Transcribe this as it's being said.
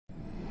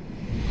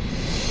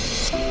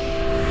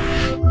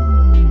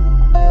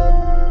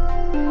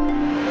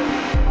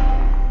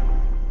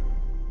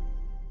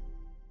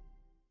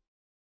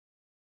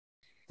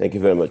Thank you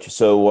very much.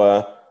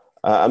 So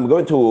I'm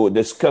going to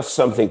discuss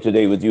something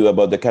today with you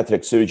about the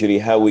cataract surgery,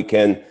 how we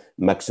can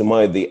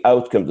maximize the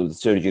outcomes of the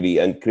surgery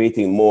and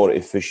creating more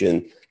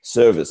efficient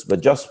service.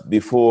 But just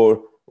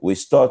before we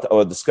start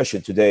our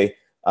discussion today,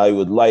 I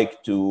would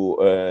like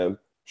to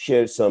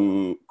share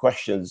some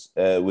questions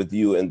with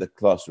you in the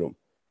classroom.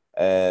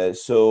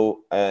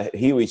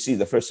 Here we see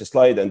the first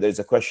slide, and there's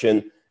a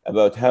question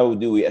about how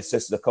do we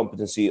assess the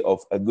competency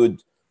of a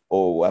good,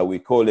 or how we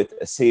call it,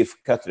 a safe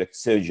cataract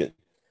surgeon.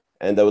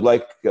 And I would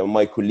like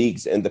my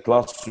colleagues in the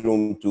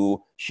classroom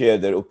to share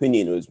their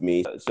opinion with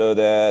me. So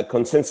the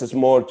consensus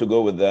more to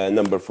go with the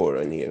number 4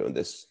 in here on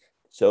this.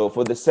 So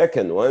for the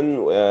second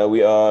one,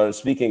 we are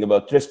speaking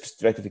about risk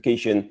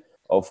stratification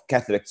of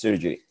cataract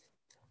surgery.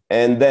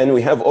 And then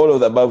we have all of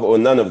the above or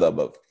none of the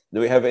above.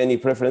 Do we have any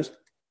preference?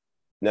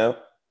 No?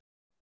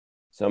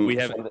 We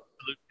have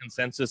absolute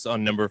consensus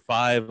on number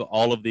 5,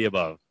 all of the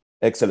above.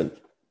 Excellent.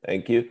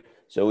 Thank you.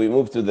 So we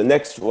move to the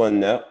next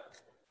one now.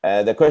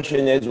 The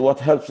question is, what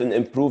helps in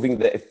improving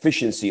the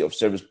efficiency of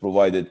service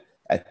provided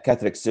at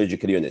cataract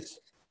surgical units?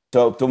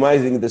 So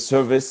optimizing the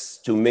service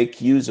to make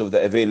use of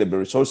the available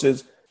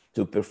resources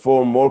to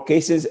perform more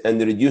cases and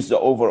reduce the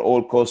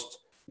overall cost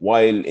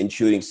while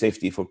ensuring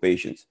safety for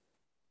patients.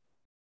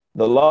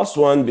 The last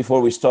one, before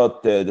we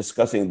start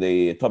discussing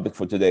the topic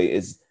for today,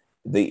 is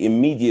the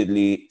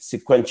immediately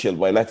sequential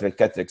bilateral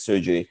cataract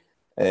surgery.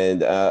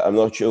 And I'm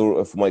not sure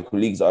if my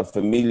colleagues are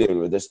familiar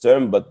with this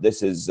term, but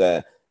this is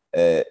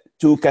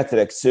 2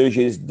 cataract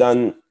surgeries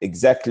done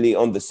exactly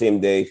on the same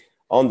day,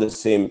 on the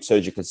same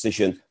surgical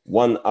session,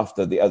 one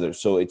after the other.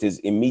 So it is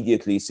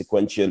immediately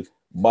sequential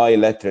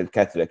bilateral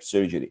cataract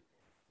surgery.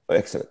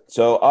 Excellent.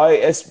 So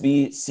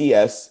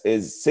ISBCS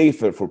is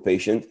safer for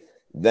patient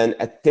than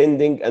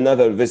attending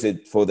another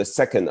visit for the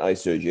second eye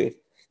surgery.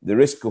 The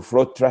risk of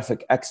road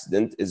traffic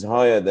accident is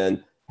higher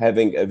than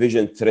having a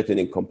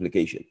vision-threatening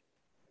complication.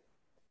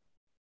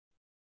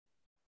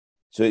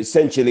 So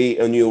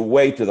essentially, on your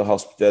way to the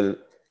hospital,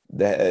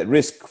 the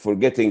risk for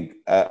getting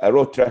a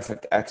road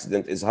traffic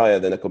accident is higher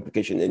than a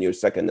complication in your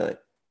second eye.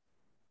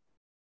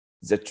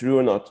 Is that true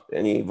or not?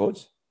 Any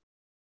votes?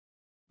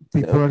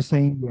 People are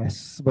saying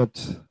yes,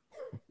 but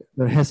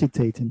they're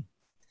hesitating.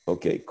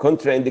 Okay.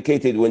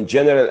 Contraindicated when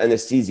general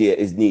anesthesia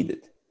is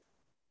needed.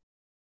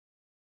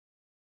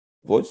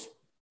 Votes?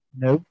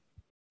 No.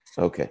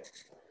 Okay.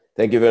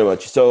 Thank you very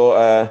much. So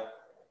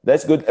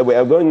that's good. We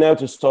are going now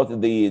to start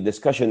the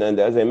discussion, and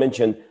as I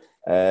mentioned,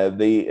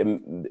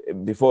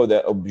 before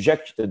the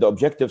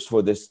objectives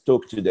for this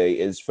talk today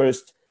is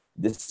first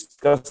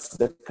discuss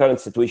the current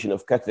situation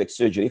of cataract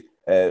surgery,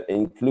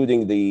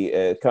 including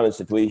the current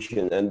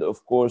situation and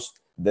of course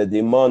the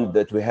demand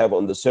that we have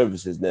on the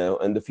services now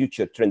and the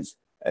future trends.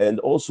 And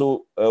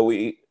also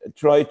we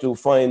try to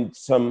find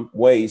some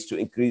ways to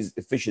increase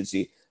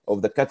efficiency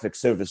of the cataract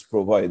service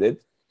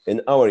provided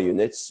in our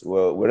units,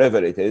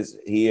 wherever it is,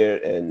 here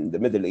in the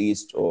Middle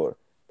East or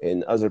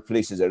in other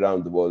places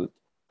around the world.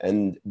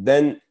 And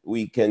then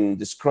we can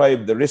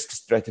describe the risk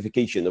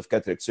stratification of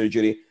cataract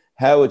surgery,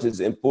 how it is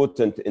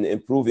important in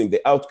improving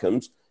the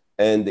outcomes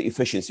and the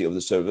efficiency of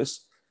the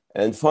service.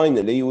 And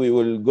finally, we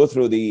will go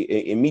through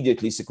the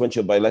immediately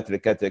sequential bilateral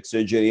cataract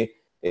surgery,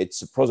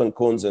 its pros and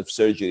cons of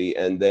surgery,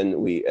 and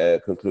then we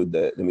conclude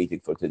the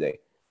meeting for today.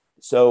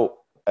 So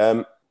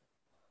the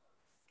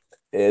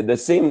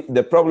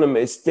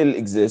problem still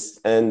exists,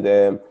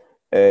 and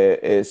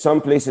some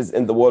places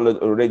in the world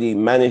already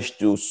managed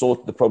to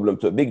sort the problem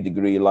to a big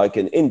degree, like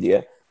in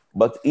India.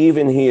 But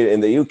even here in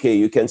the UK,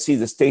 you can see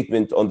the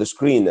statement on the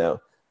screen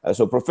now.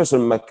 So Professor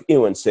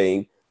McEwan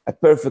saying, a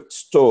perfect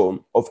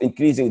storm of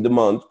increasing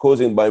demand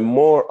caused by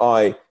more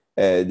eye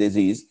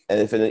disease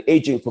and for an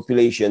aging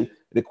population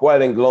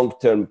requiring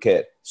long-term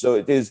care. So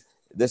it is,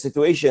 the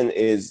situation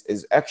is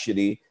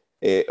actually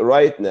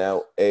right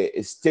now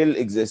is still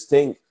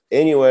existing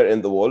anywhere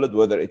in the world,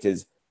 whether it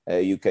is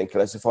you can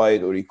classify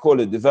it or you call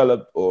it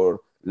developed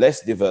or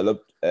less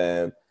developed.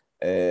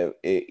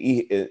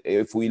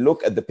 If we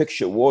look at the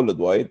picture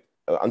worldwide,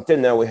 until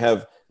now we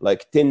have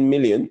like 10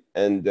 million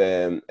and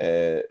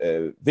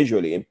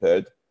visually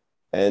impaired,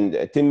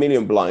 and 10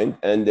 million blind,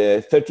 and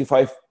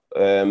 35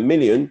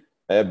 million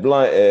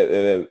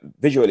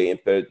visually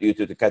impaired due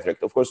to the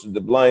cataract. Of course,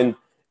 the blind,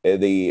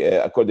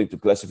 according to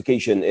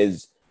classification,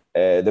 is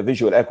the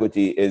visual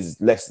acuity is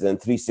less than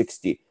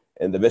 360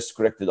 in the best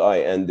corrected eye,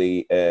 and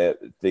the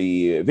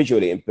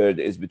visually impaired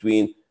is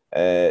between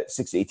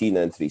 618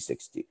 and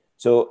 360.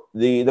 So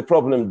the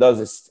problem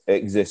does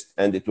exist,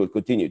 and it will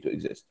continue to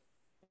exist.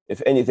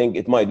 If anything,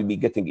 it might be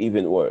getting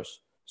even worse.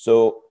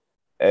 So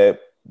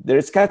there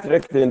is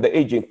cataract in the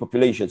aging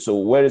population. So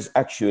where is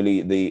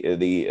actually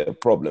the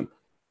problem?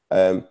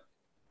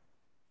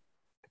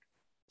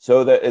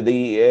 So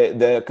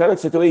the current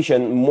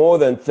situation, more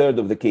than a third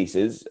of the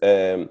cases,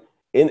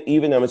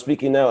 even I'm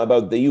speaking now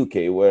about the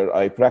UK where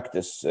I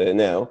practice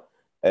now.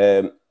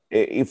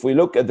 If we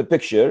look at the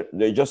picture,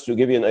 just to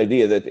give you an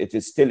idea that it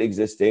is still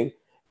existing,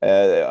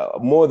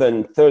 more than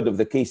a third of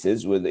the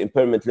cases with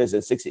impairment less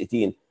than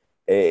 618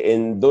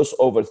 in those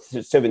over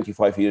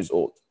 75 years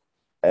old.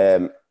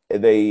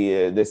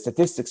 the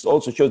statistics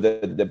also show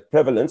that the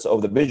prevalence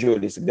of the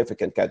visually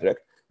significant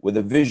cataract with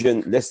a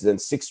vision less than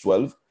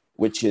 612,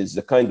 which is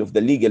the kind of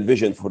the legal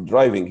vision for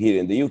driving here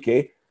in the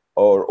UK,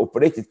 or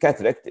operated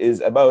cataract,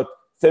 is about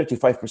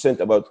 35%,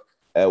 about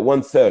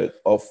 1/3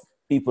 of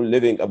people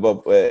living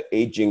above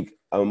aging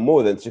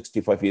more than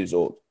 65 years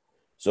old.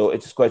 So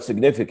it's quite a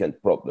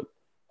significant problem.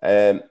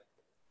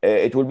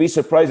 It will be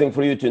surprising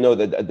for you to know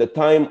that at the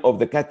time of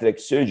the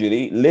cataract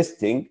surgery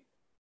listing,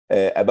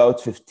 about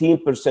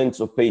 15%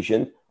 of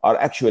patients are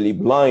actually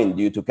blind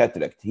due to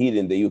cataract here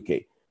in the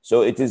UK.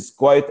 So it is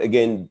quite,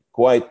 again,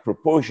 quite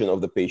proportion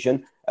of the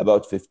patient.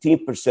 About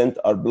 15%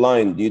 are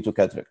blind due to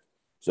cataract.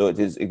 So it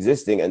is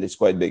existing and it's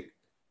quite big.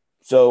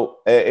 So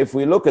if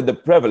we look at the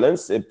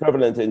prevalence,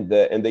 prevalent in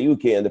the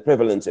UK and the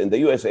prevalence in the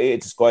USA,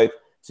 it's quite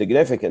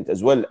significant,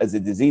 as well as the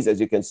disease. As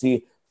you can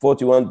see,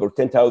 41 per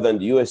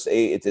 10,000.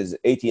 USA, it is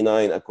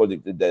 89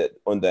 according to the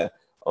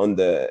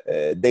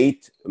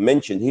date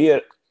mentioned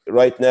here.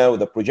 Right now,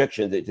 the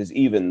projection, it is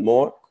even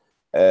more.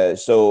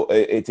 So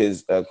it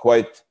is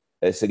quite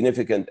a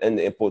significant and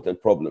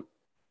important problem.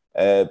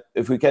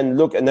 If we can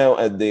look now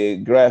at the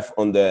graph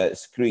on the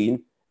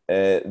screen,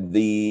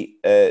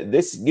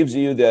 this gives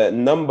you the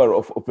number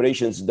of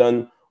operations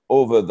done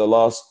over the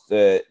last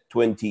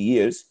 20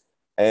 years.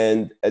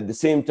 And at the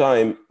same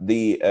time,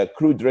 the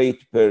crude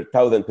rate per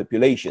 1,000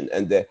 population.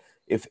 And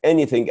if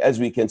anything, as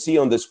we can see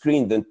on the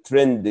screen, the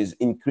trend is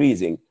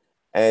increasing.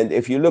 And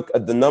if you look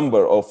at the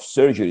number of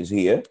surgeries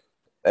here,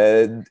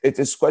 it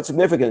is quite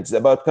significant. It's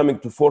about coming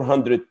to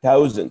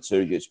 400,000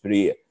 surgeries per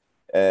year.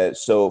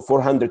 So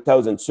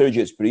 400,000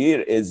 surgeries per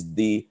year is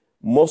the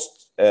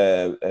most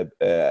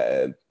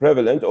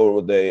prevalent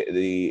or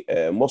the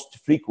most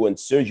frequent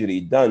surgery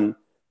done,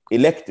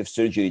 elective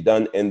surgery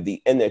done in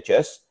the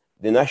NHS,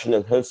 the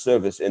National Health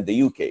Service in the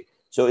UK.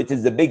 So it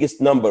is the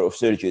biggest number of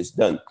surgeries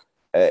done.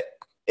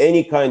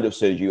 Any kind of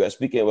surgery, we are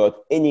speaking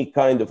about any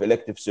kind of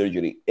elective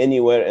surgery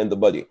anywhere in the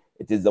body.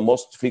 It is the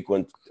most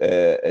frequent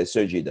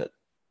surgery done.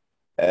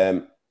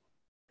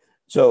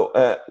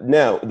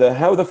 Now,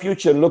 how the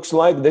future looks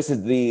like, this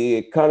is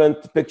the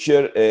current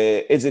picture.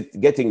 Is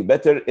it getting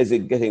better? Is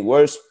it getting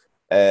worse?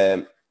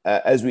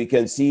 As we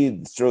can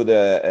see through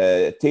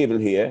the table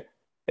here,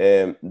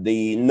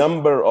 the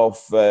number of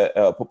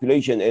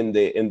population in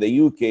the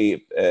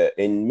UK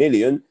in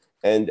million,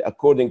 and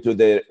according to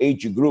their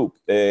age group,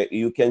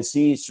 you can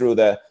see through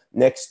the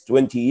next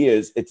 20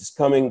 years, it is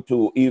coming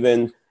to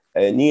even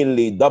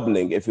nearly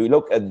doubling. If we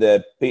look at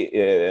the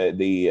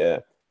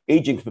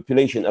aging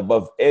population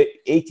above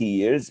 80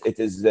 years, it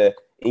is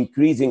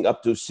increasing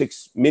up to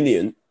 6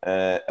 million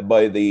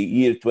by the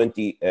year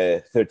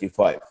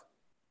 2035.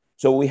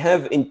 So we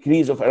have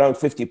increase of around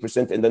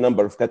 50% in the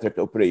number of cataract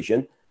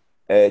operation.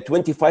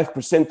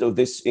 25% of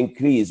this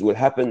increase will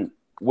happen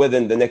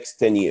within the next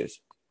 10 years.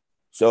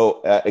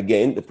 So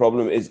again, the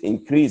problem is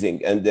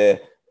increasing, and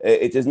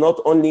it is not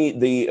only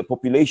the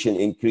population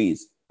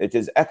increase, it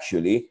is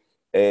actually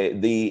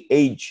the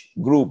age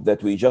group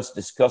that we just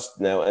discussed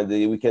now, and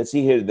we can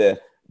see here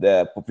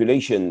the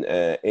population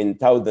in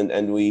 1,000,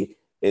 and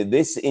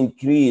this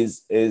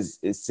increase is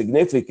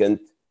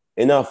significant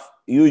enough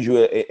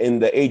usually in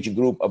the age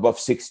group above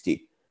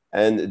 60,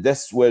 and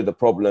that's where the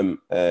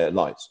problem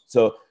lies.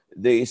 So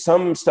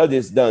some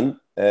studies done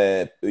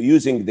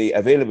using the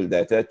available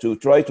data to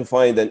try to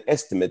find an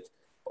estimate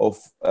of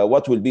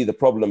what will be the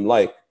problem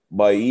like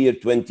by year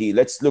 20.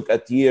 Let's look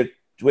at year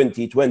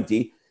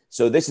 2020.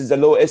 So this is a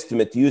low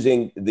estimate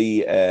using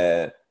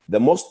the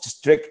most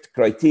strict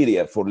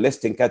criteria for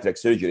listing cataract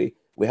surgery.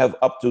 We have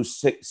up to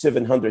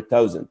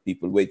 700,000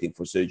 people waiting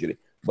for surgery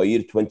by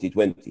year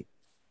 2020.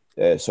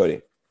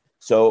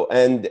 So,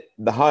 and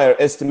the higher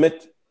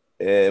estimate,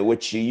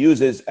 which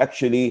uses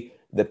actually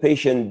the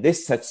patient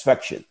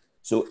dissatisfaction.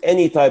 So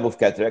any type of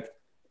cataract,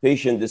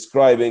 patient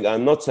describing,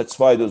 I'm not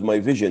satisfied with my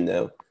vision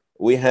now.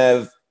 We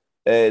have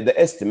the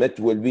estimate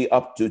will be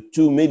up to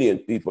 2 million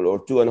people or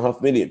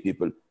 2.5 million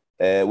people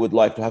would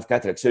like to have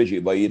cataract surgery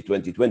by year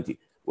 2020,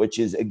 which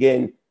is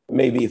again,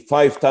 maybe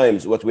 5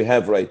 times what we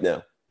have right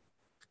now.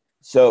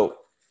 So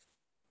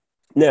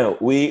now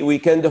we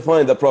can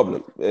define the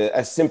problem.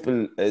 The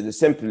simple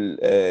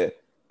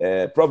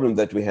problem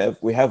that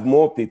we have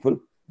more people,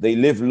 they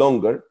live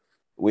longer,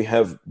 we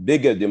have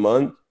bigger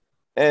demand,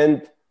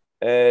 and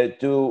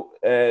to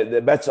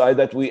the bad side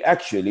that we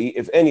actually,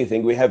 if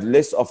anything, we have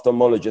less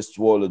ophthalmologists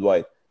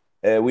worldwide.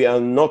 We are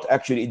not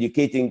actually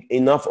educating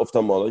enough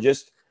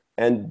ophthalmologists,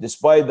 and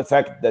despite the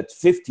fact that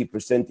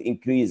 50%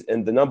 increase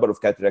in the number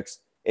of cataracts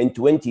in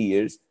 20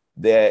 years,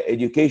 the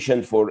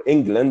education for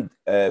England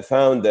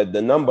found that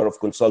the number of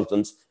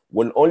consultants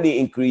will only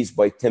increase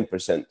by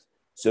 10%.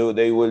 So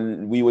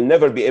we will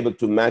never be able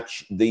to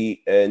match the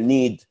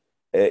need.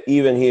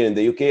 Even here in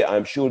the UK,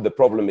 I'm sure the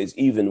problem is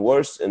even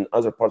worse in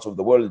other parts of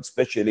the world,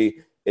 especially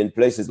in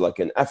places like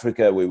in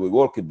Africa, where we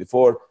worked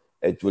before.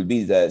 It will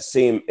be the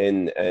same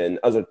in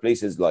other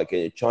places like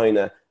in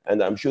China,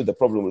 and I'm sure the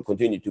problem will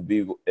continue to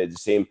be the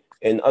same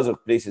in other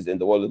places in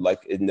the world,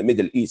 like in the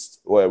Middle East,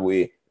 where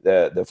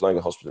the flying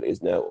hospital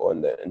is now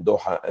in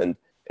Doha, and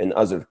in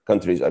other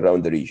countries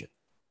around the region.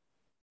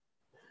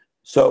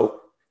 So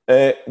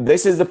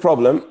this is the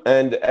problem,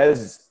 and as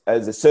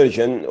a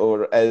surgeon or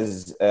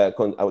as an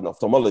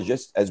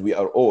ophthalmologist, as we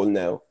are all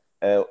now,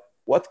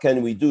 what can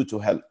we do to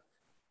help?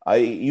 I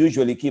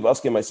usually keep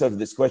asking myself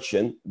this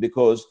question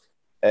because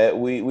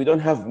we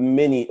don't have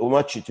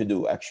much to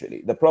do, actually.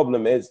 The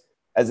problem is,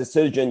 as a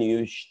surgeon,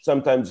 you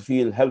sometimes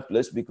feel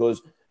helpless because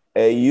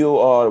you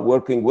are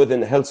working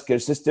within a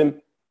healthcare system.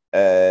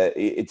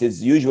 It is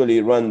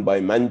usually run by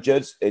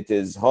managers. It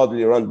is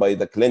hardly run by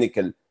the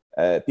clinical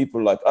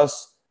people like us.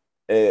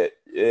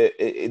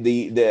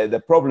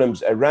 The problems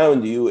around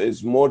you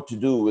is more to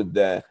do with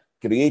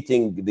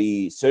creating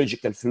the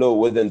surgical flow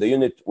within the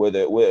unit,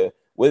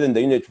 within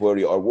the unit where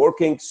you are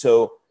working. So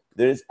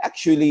there is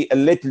actually a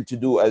little to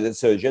do as a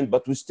surgeon,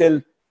 but we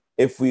still,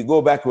 if we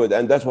go backward,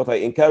 and that's what I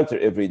encounter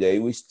every day,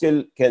 we still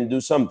can do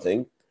something.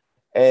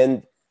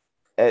 And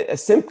a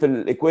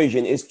simple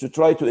equation is to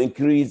try to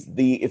increase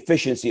the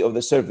efficiency of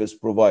the service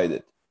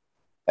provided.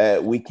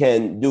 We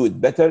can do it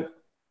better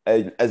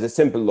as a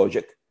simple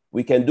logic.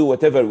 We can do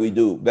whatever we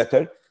do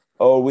better,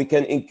 or we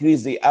can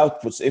increase the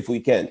outputs if we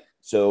can.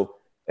 So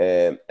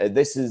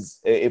this is,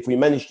 if we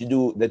manage to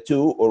do the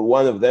two or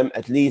one of them,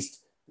 at least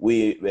we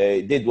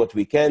did what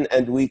we can,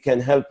 and we can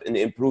help in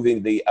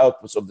improving the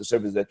outputs of the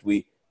service that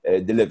we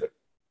deliver.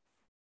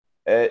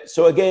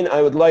 So again,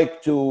 I would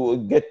like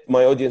to get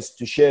my audience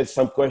to share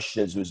some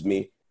questions with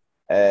me.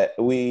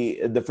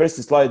 The first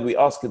slide, we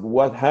asked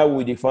how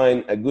we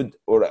define a good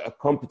or a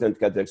competent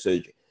cataract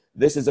surgery.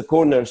 This is a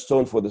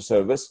cornerstone for the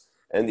service.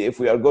 And if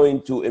we are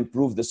going to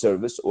improve the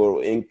service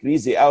or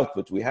increase the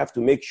output, we have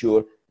to make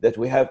sure that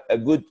we have a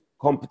good,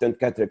 competent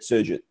cataract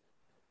surgeon.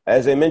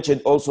 As I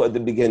mentioned also at the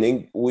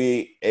beginning,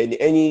 in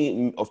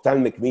any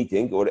ophthalmic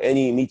meeting or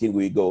any meeting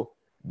we go,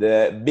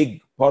 the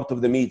big part of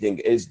the meeting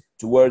is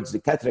towards the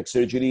cataract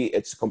surgery,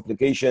 its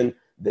complication,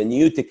 the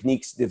new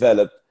techniques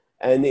developed,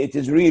 and it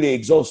is really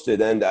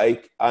exhausted. And I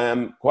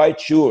am quite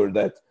sure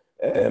that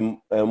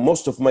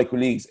most of my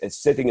colleagues are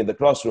sitting in the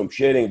classroom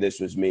sharing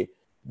this with me,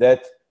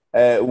 that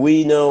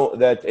we know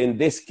that in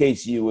this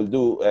case, you will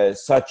do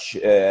such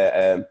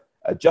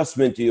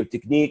adjustment to your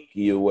technique,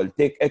 you will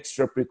take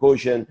extra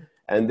precaution,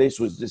 and this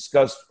was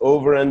discussed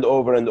over and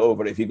over and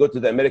over. If you go to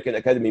the American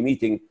Academy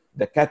meeting,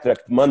 the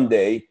Cataract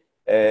Monday,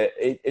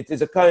 it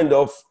is a kind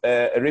of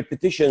a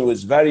repetition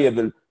with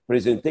variable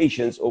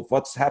presentations of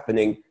what's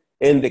happening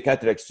in the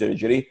cataract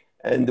surgery,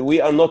 and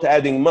we are not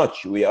adding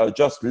much. We are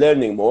just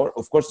learning more.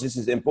 Of course, this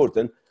is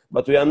important,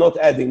 but we are not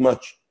adding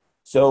much.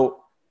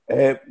 So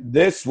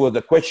this was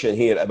the question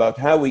here about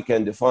how we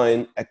can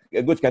define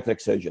a good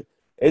cataract surgeon.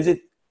 Is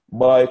it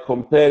by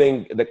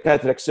comparing the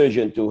cataract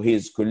surgeon to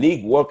his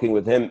colleague working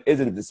with him,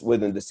 isn't this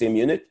within the same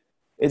unit?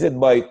 Is it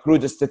by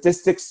crude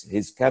statistics,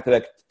 his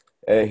cataract,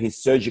 his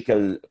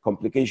surgical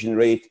complication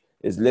rate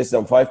is less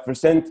than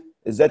 5%?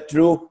 Is that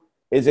true?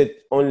 Is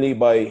it only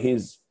by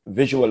his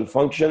visual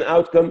function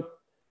outcome?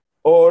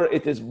 Or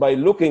it is by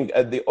looking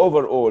at the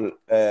overall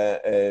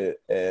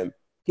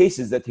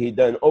cases that he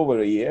done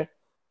over a year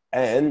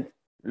and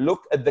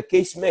look at the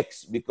case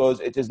mix, because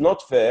it is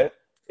not fair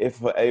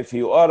if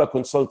you are a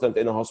consultant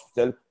in a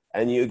hospital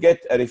and you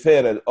get a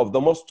referral of the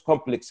most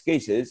complex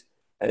cases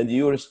and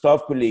your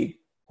staff colleague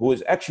who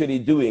is actually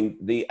doing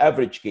the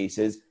average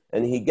cases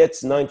and he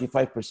gets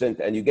 95%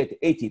 and you get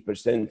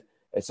 80%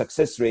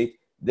 success rate,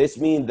 this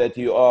means that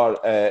you are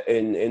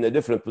in a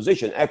different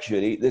position.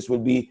 Actually, this will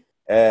be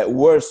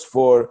worse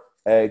for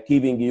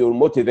keeping your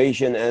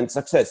motivation and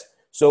success.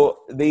 So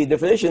the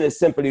definition is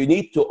simple. You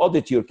need to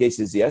audit your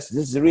cases, yes,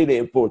 this is really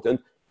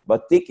important,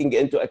 but taking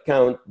into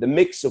account the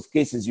mix of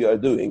cases you are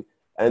doing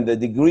and the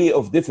degree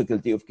of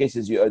difficulty of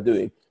cases you are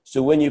doing.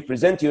 So when you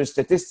present your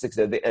statistics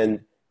at the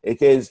end,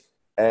 it is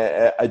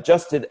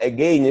adjusted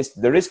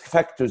against the risk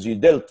factors you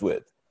dealt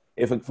with.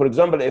 If, for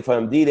example, if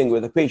I'm dealing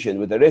with a patient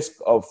with a risk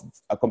of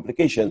a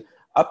complication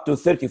up to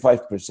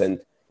 35%,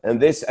 and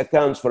this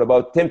accounts for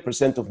about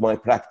 10% of my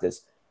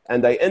practice,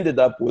 and I ended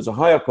up with a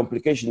higher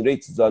complication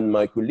rates than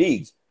my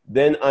colleagues,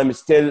 then I'm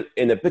still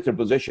in a better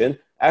position.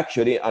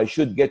 Actually, I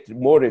should get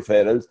more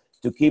referrals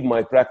to keep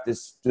my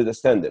practice to the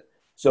standard.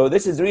 So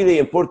this is really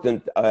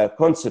important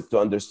concept to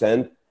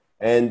understand,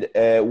 and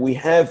we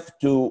have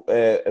to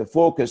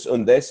focus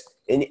on this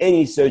in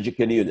any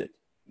surgical unit.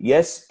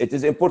 Yes, it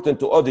is important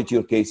to audit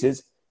your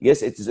cases.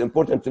 Yes, it is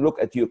important to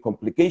look at your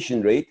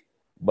complication rate,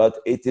 but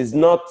it is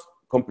not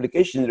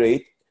complication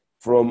rate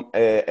from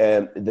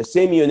the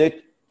same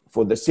unit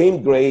for the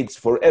same grades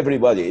for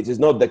everybody. It is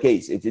not the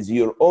case. It is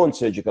your own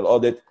surgical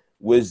audit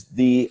with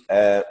the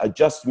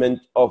adjustment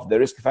of the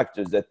risk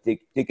factors that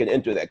taken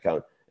into the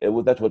account.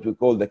 That's what we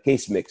call the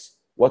case mix.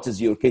 What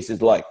is your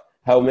cases like?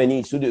 How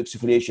many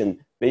pseudoexfoliation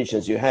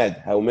patients you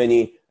had? How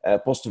many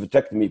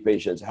post-vitrectomy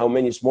patients? How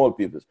many small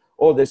pupils?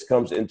 All this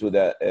comes into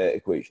the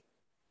equation.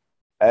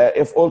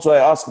 If also I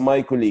ask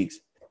my colleagues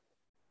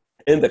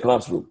in the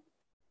classroom,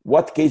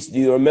 what case do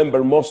you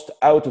remember most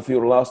out of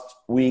your last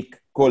week,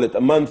 call it a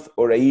month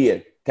or a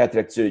year,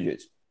 cataract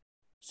surgeries?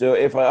 So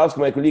if I ask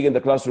my colleague in the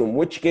classroom,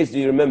 which case do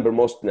you remember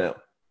most now?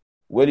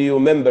 Will you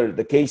remember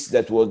the case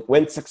that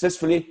went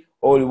successfully,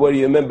 or will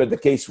you remember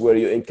the case where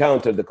you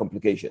encountered the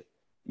complication?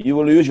 You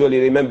will usually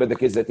remember the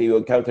case that you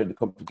encountered the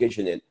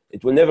complication in.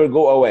 It will never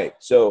go away.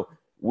 So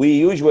we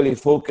usually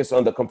focus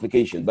on the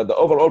complication, but the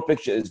overall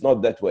picture is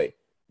not that way.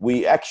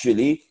 We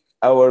actually,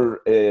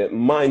 our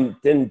mind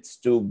tends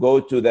to go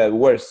to the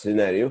worst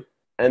scenario,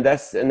 and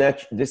this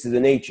is the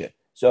nature.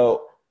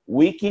 So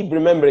we keep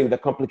remembering the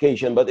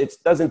complication, but it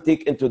doesn't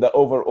take into the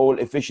overall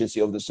efficiency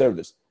of the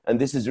service. And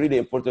this is really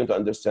important to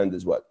understand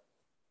as well.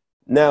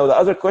 Now, the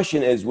other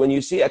question is, when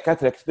you see a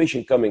cataract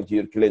patient coming to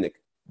your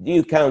clinic, do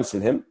you counsel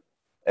him?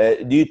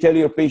 Do you tell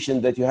your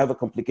patient that you have a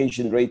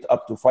complication rate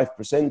up to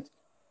 5%?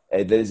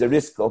 There is a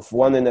risk of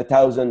 1 in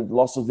 1,000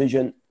 loss of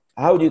vision.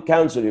 How do you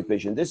counsel your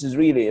patient? This is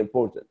really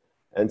important,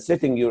 and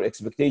setting your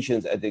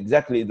expectations at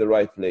exactly the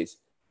right place.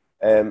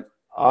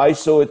 I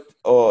saw it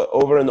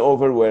over and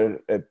over where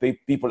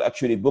people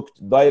actually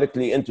booked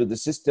directly into the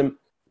system.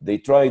 They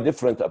try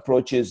different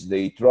approaches.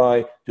 They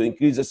try to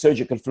increase the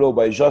surgical flow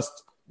by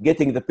just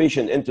getting the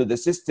patient into the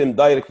system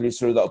directly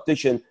through the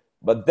optician.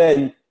 But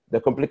then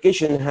the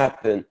complication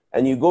happened,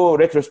 and you go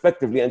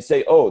retrospectively and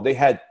say, oh, they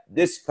had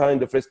this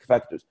kind of risk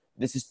factors.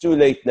 This is too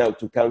late now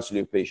to counsel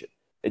your patient.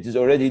 It is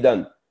already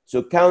done.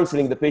 So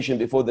counseling the patient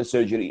before the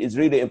surgery is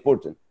really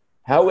important.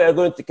 How we are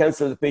going to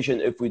counsel the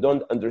patient if we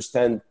don't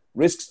understand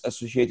risks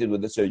associated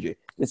with the surgery?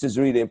 This is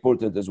really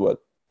important as well.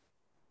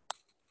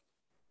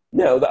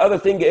 Now, the other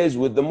thing is,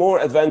 with the more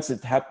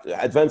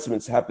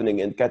advancements happening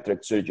in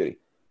cataract surgery,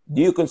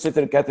 do you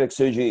consider cataract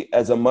surgery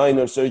as a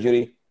minor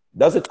surgery?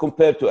 Does it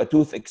compare to a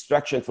tooth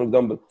extraction, for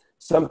example?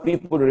 Some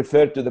people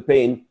refer to the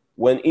pain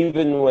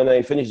even when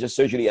I finish the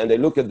surgery and I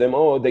look at them,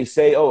 they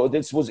say,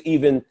 this was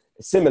even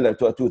similar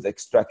to a tooth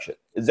extraction.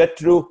 Is that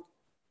true?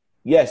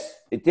 Yes,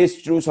 it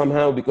is true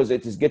somehow, because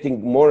it is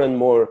getting more and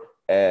more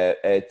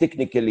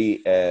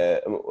technically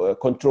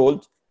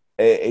controlled.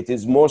 It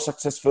is more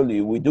successful.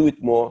 We do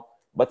it more,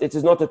 but it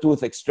is not a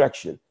tooth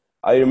extraction.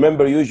 I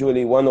remember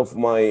usually one of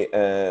my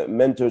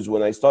mentors,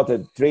 when I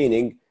started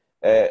training,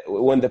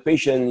 when the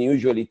patient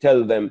usually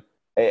tell them,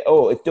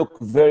 it took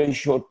very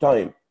short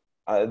time.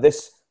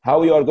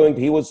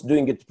 He was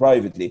doing it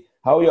privately.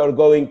 How you are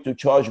going to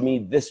charge me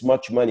this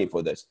much money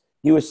for this?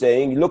 He was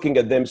saying, looking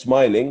at them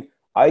smiling,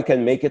 I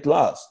can make it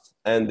last.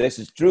 And this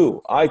is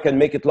true. I can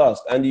make it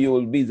last, and you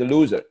will be the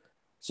loser.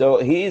 So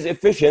he is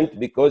efficient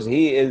because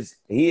he is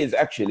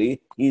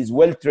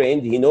well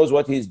trained. He knows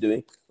what he's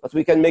doing, but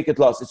we can make it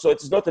last. So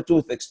it's not a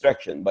tooth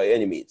extraction by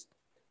any means.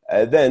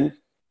 Then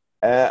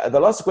the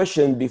last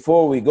question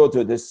before we go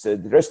to this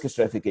risk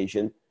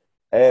stratification,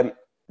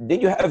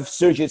 did you have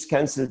surgeries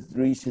canceled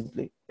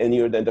recently in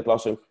your dental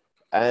classroom?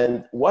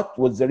 And what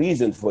was the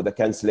reason for the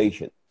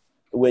cancellation?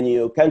 When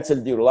you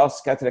canceled your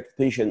last cataract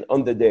patient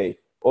on the day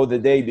or the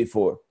day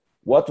before,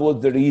 what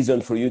was the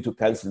reason for you to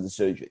cancel the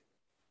surgery?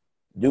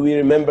 Do we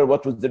remember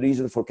what was the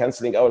reason for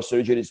canceling our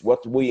surgeries?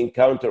 What we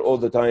encounter all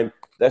the time?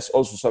 That's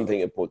also something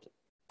important.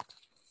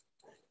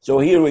 So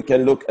here we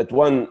can look at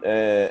one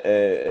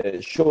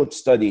short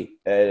study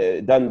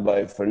done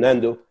by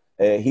Fernando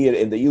here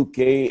in the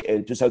UK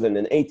in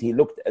 2008. He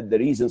looked at the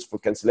reasons for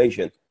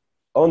cancellation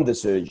on the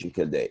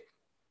surgical day.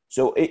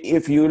 So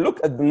if you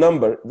look at the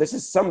number, this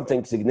is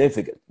something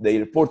significant. They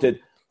reported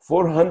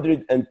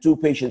 402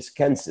 patients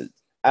canceled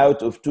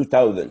out of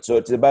 2,000. So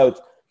it's about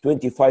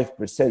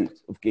 25%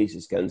 of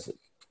cases canceled.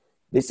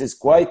 This is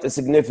quite a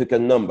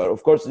significant number.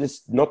 Of course, this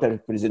is not a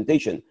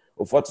representation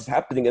of what is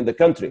happening in the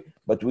country,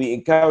 but we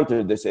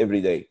encounter this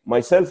every day.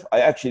 Myself, I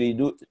actually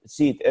do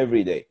see it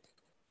every day.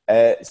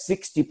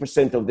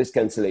 60% of this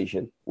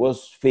cancellation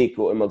was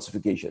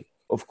phaco-emulsification.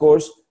 Of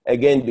course,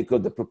 again,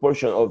 because the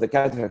proportion of the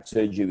cataract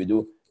surgery we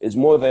do is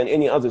more than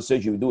any other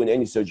surgery we do in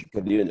any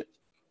surgical unit.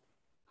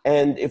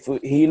 And if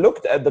he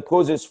looked at the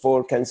causes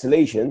for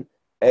cancellation,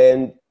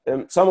 and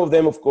some of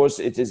them, of course,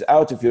 it is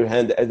out of your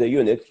hand as a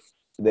unit.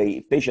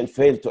 The patient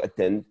failed to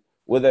attend,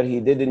 whether he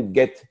didn't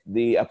get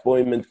the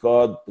appointment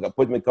card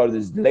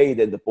is delayed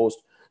in the post,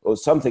 or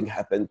something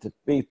happened,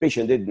 the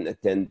patient didn't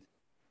attend,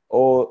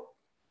 or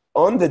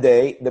on the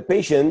day, the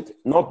patient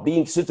not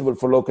being suitable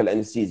for local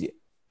anesthesia.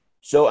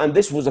 So, and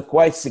this was a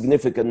quite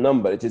significant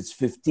number. It is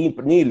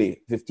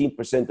nearly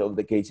 15% of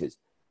the cases.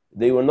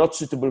 They were not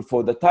suitable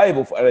for the type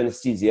of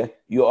anesthesia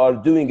you are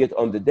doing it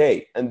on the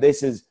day. And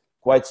this is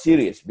quite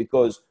serious,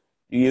 because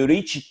you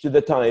reach to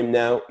the time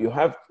now, you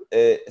have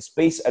a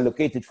space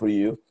allocated for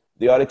you.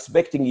 They are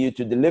expecting you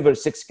to deliver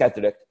 6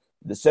 cataract.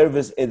 The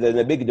service is in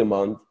a big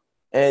demand,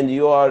 and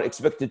you are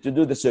expected to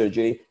do the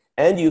surgery,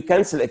 and you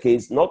cancel a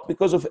case, not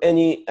because of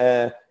any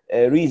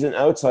reason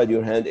outside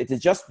your hand. It is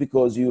just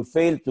because you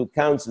failed to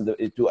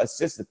to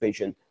assess the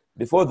patient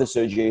before the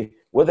surgery,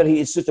 whether he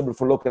is suitable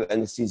for local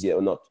anesthesia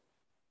or not.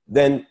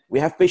 Then we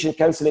have patient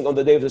canceling on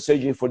the day of the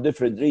surgery for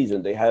different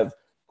reasons. They have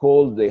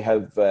cold, they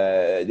have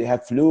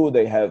flu,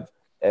 they have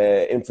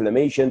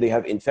inflammation, they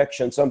have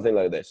infection, something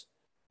like this.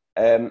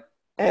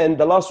 And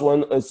the last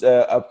one is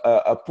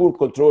a poor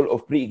control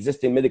of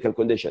pre-existing medical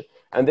condition.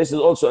 And this is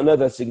also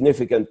another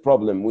significant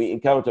problem we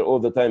encounter all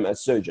the time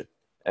as surgeons.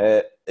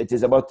 it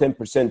is about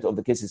 10% of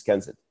the cases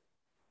cancelled.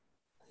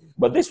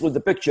 But this was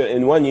the picture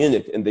in one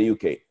unit in the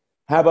UK.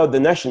 How about the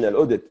national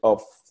audit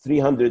of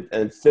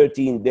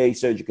 313-day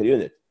surgical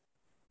unit?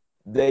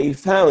 They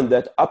found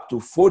that up to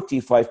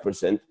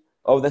 45%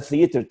 of the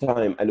theater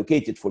time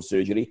allocated for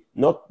surgery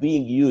not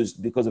being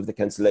used because of the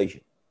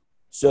cancellation.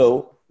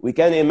 So we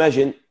can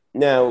imagine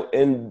now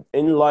in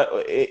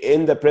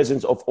the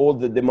presence of all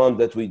the demand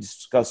that we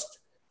discussed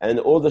and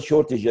all the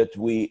shortage that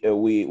we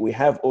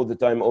have all the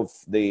time of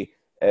the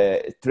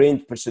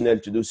trained personnel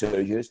to do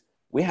surgeries,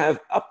 we have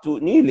up to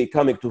nearly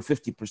coming to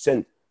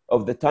 50%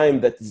 of the time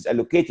that is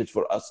allocated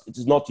for us, it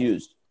is not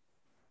used.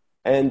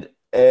 And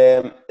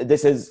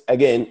this is,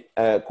 again,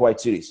 quite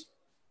serious.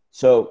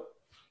 So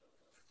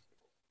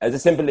as a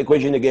simple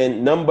equation,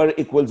 again, number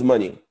equals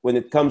money. When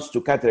it comes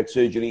to cataract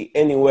surgery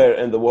anywhere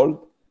in the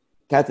world,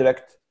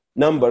 cataract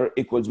number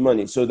equals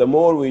money. So the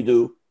more we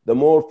do, the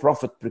more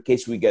profit per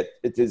case we get.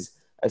 It is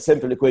a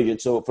simple equation.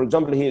 So for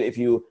example, here, if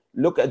you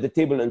look at the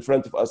table in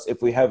front of us,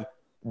 if we have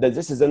that,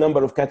 this is the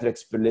number of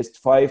cataracts per list,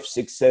 5,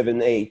 6,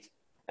 7, 8.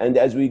 And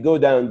as we go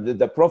down,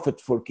 the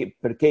profit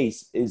per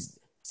case is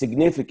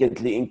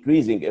significantly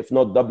increasing, if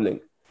not doubling.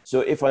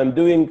 So if I'm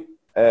doing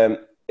 5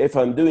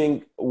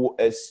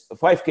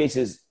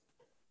 cases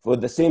for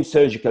the same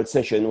surgical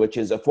session, which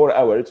is 4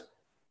 hours,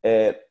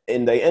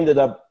 and I ended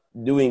up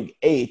doing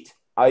 8,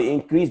 I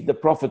increased the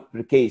profit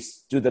per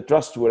case to the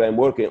trust where I'm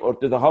working or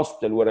to the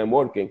hospital where I'm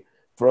working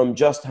from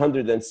just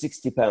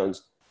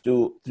 £160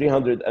 to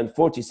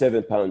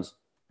 £347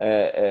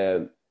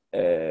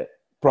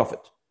 profit.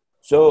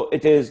 So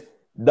it is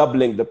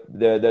doubling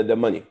the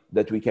money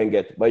that we can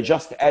get by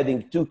just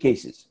adding 2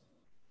 cases.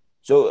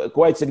 So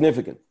quite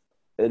significant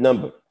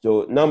number.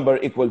 So number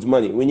equals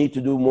money. We need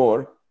to do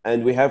more,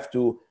 and we have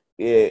to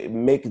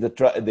make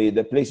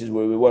the places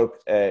where we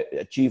work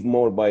achieve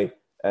more by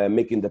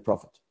making the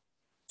profit.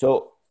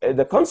 So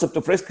the concept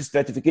of risk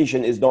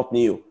stratification is not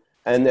new,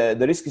 and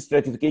the risk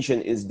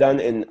stratification is done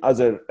in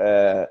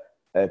other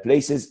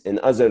places, in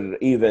other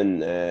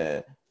even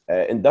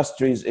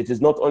industries. It is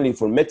not only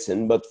for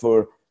medicine, but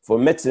for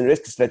medicine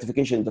risk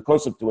stratification, the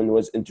concept when it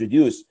was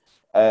introduced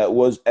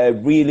was a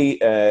really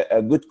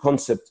a good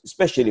concept,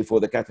 especially for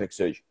the cataract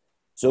surgery.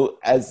 So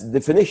as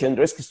definition,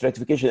 risk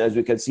stratification, as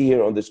we can see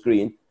here on the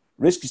screen,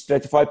 risk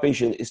stratified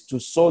patient is to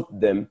sort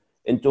them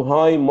into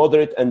high,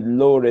 moderate, and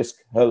low risk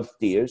health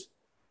tiers.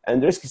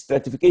 And risk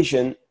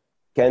stratification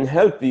can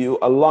help you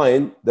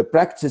align the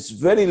practice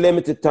very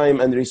limited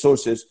time and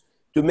resources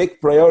to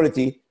make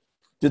priority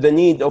to the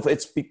need of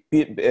its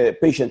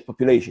patient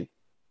population.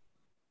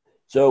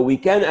 So we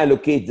can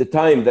allocate the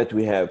time that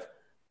we have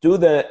to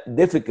the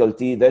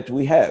difficulty that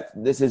we have.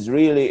 This is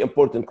really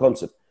important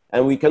concept.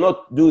 And we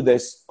cannot do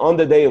this on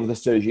the day of the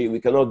surgery. We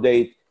cannot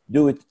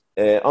do it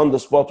on the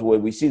spot where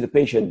we see the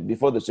patient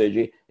before the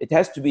surgery. It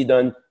has to be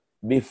done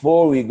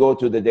before we go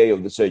to the day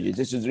of the surgery.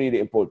 This is really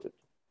important.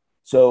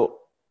 So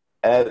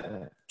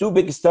 2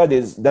 big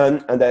studies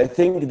done, and I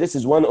think this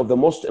is one of the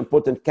most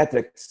important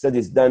cataract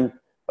studies done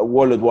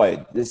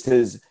worldwide. This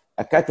is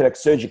a cataract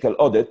surgical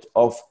audit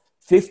of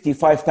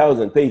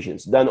 55,000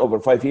 patients done over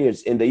 5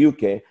 years in the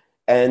UK,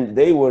 and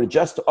they were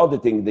just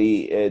auditing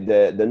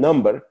the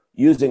number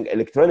using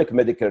electronic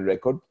medical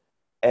record,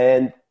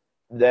 and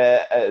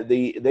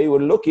they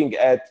were looking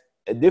at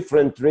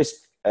different risk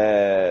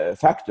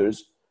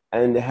factors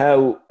and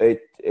how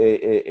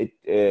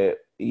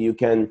you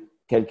can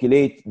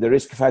calculate the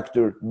risk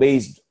factor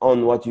based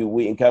on what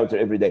we encounter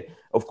every day.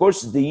 Of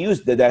course, they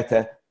use the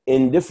data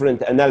in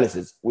different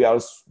analysis. We are,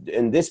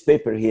 in this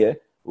paper here,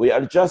 we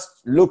are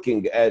just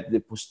looking at the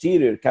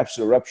posterior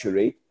capsular rupture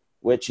rate,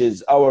 which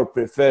is our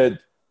preferred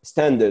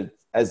standard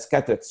as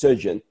cataract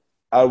surgeon.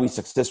 Are we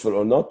successful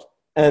or not?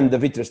 And the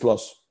vitreous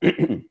loss.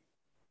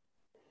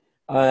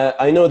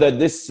 I know that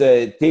this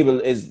table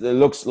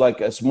looks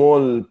like a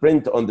small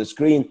print on the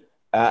screen.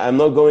 I'm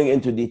not going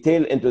into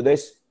detail into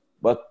this,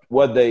 but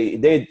what they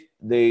did,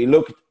 they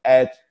looked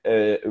at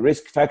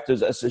risk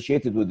factors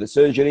associated with the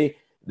surgery.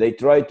 They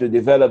tried to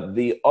develop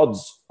the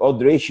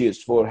odd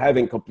ratios for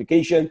having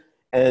complication.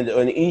 And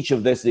on each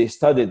of this, they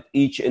studied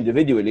each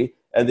individually,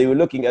 and they were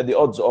looking at the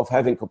odds of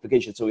having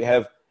complications. So we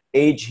have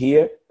age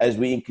here. As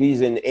we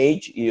increase in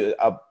age,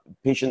 a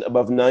patient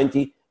above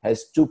 90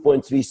 has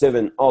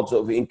 2.37 odds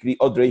of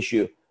odd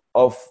ratio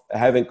of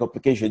having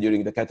complication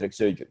during the cataract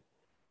surgery.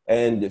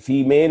 And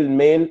female,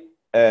 male,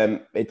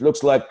 it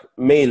looks like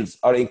males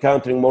are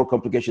encountering more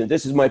complications.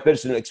 This is my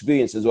personal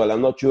experience as well.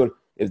 I'm not sure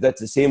if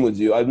that's the same with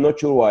you. I'm not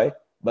sure why,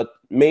 but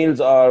males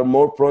are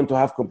more prone to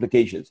have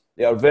complications.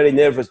 They are very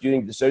nervous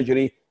during the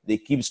surgery. They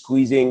keep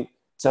squeezing.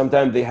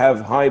 Sometimes they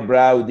have high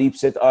brow, deep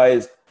set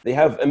eyes. They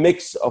have a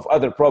mix of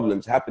other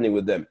problems happening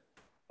with them.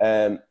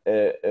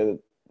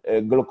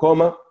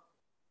 Glaucoma,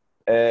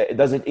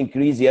 does it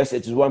increase? Yes,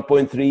 it is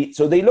 1.3.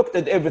 So they looked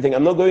at everything.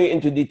 I'm not going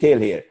into detail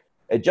here.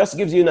 It just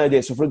gives you an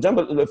idea. So for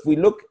example, if we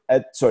look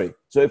at,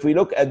 if we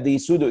look at the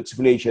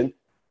pseudo-exfoliation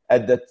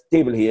at the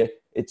table here,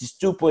 it is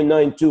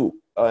 2.92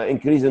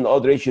 increase in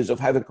odd ratios of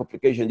having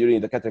complication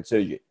during the cataract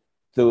surgery.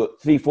 to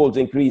threefold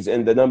increase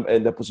in the number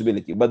and the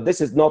possibility. But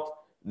this is not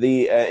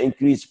the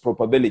increased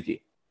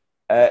probability.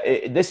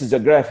 This is a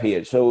graph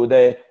here. So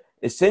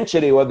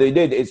essentially what they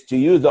did is to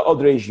use the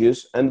odd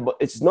ratios, and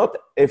it's not,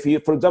 if you,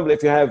 for example,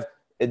 if you have,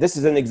 this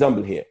is an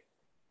example here.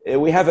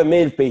 We have a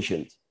male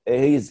patient.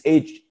 He is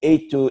aged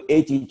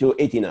 80 to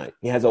 89.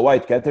 He has a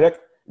white cataract.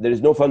 There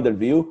is no fundal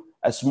view,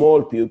 a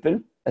small pupil,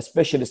 a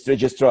specialist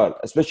registrar.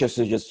 A specialist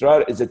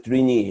registrar is a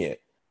trainee here.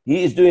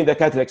 He is doing the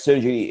cataract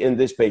surgery in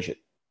this patient.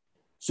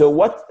 So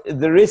what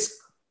the risk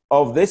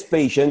of this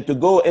patient to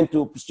go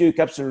into posterior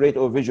capsular rate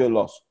or visual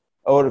loss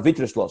or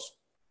vitreous loss?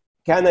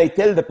 Can I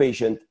tell the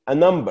patient a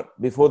number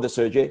before the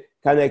surgery?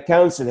 Can I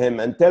counsel him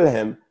and tell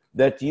him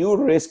that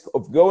your risk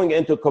of going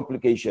into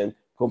complication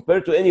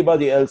compared to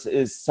anybody else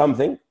is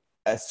something,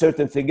 a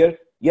certain figure?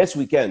 Yes,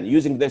 we can,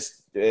 using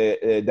this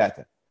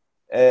data.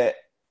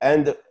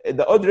 And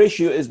the odd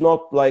ratio is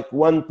not like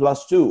 1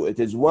 plus 2. It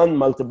is 1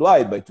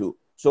 multiplied by 2.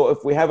 So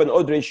if we have an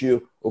odd ratio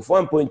of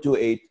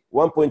 1.28,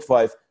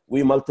 1.5,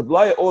 we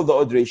multiply all the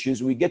odd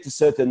ratios, we get a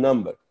certain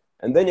number.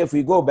 And then if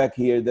we go back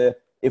here,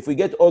 if we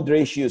get odd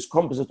ratios,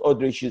 composite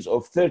odd ratios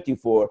of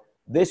 34,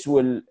 this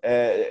will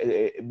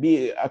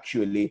be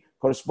actually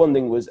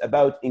corresponding with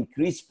about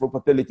increased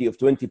probability of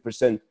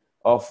 20%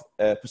 of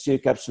posterior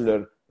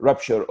capsular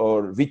rupture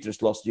or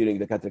vitreous loss during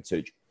the cataract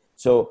surgery.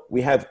 So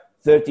we have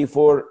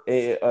 34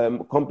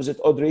 composite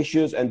odd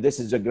ratios, and this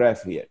is a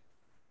graph here.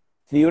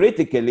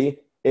 Theoretically,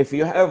 if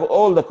you have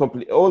all the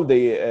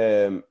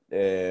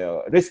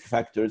risk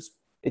factors,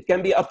 it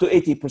can be up to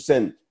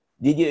 80%.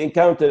 Did you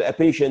encounter a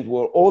patient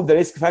where all the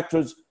risk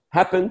factors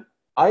happen?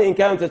 I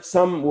encountered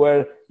some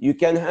where you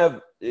can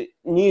have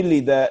nearly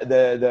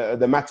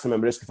the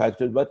maximum risk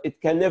factor, but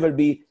it can never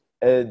be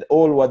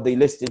all what they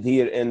listed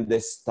here in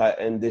this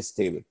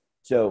table.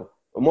 So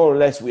more or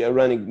less, we are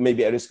running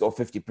maybe a risk of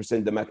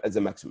 50% as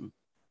a maximum.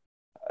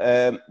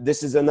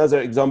 This is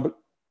another example.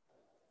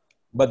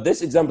 But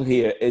this example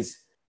here is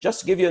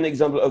just to give you an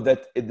example of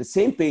that in the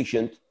same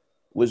patient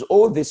with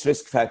all these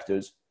risk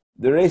factors,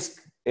 the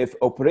risk if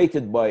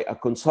operated by a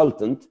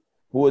consultant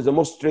who is the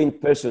most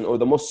trained person or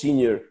the most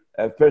senior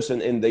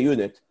person in the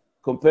unit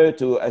compared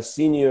to a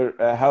senior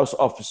house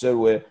officer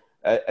with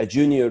a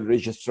junior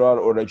registrar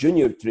or a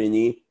junior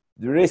trainee,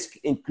 the risk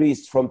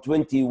increased from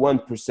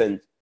 21%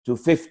 to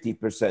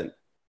 50%.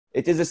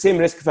 It is the same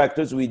risk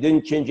factors. We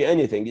didn't change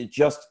anything. It's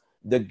just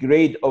the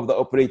grade of the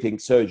operating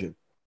surgeon.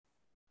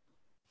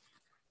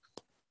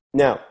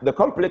 Now, the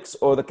complex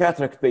or the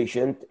cataract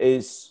patient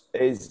is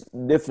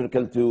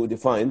difficult to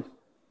define,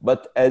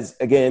 but as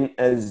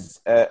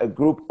a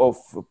group of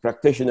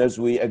practitioners,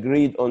 we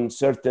agreed on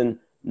certain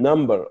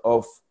number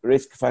of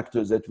risk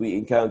factors that we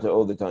encounter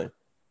all the time.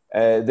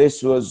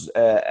 This was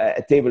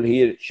a table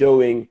here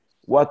showing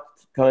what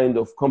kind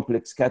of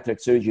complex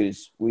cataract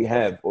surgeries we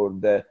have or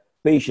the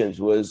patients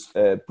with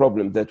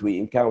problems that we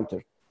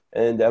encounter.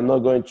 And I'm not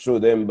going to show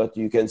them, but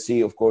you can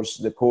see, of course,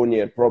 the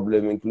corneal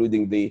problem,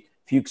 including the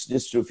Fuchs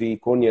dystrophy,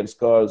 corneal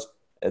scars.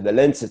 The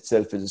lens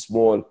itself is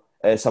small,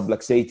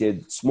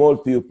 subluxated, small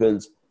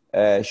pupils,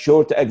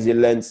 short axial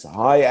length,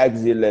 high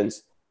axial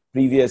length,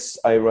 previous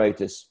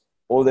iritis.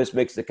 All this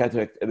makes the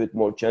cataract a bit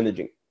more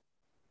challenging.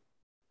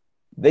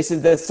 This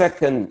is the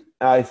second,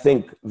 I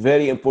think,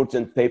 very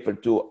important paper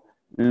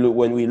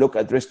when we look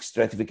at risk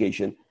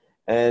stratification.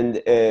 And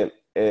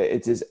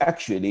it is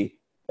actually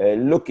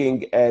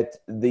looking at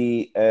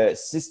the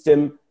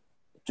system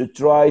to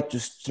try to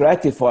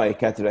stratify a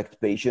cataract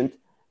patient.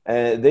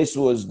 This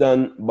was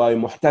done by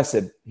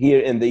Muhtasib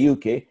here in the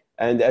UK.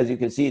 And as you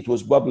can see, it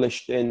was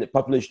published in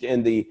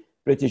the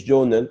British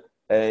Journal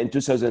in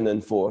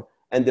 2004.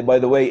 And by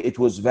the way, it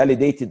was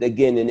validated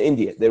again in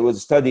India. There was a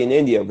study in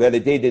India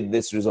validated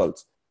this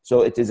result.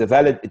 So it is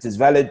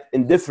valid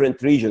in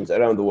different regions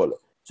around the world.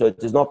 So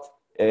it is not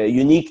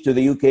unique to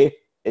the UK.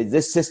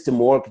 This system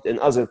worked in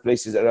other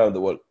places around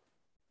the world.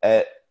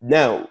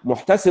 Now,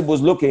 Muhtasib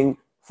was looking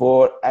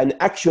for an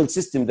actual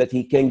system that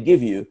he can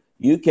give you,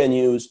 you can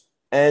use,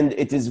 and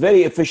it is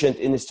very efficient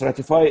in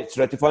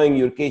stratifying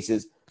your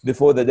cases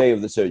before the day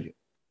of the surgery.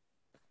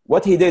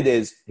 What he did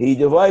is he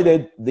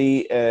divided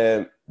the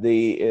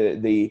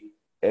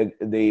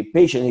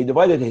patient. He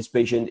divided his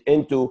patient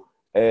into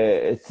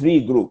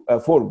three groups.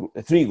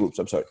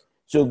 I'm sorry.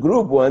 So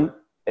group one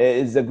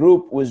is the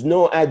group with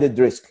no added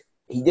risk.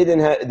 He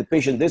didn't have the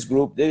patient. This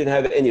group didn't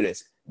have any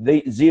risk.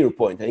 0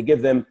 point, and he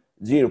gave them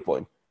 0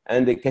 point.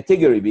 And the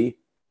category B,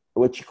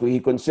 which he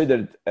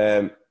considered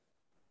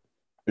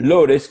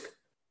low risk,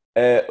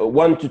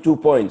 1 to 2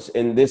 points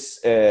in this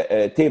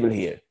table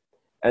here.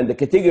 And the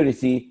category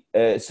C,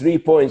 3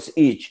 points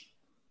each.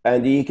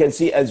 And you can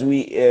see as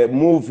we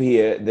move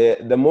here,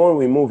 the more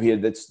we move here,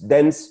 that's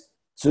dense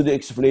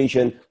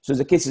pseudoexfoliation, so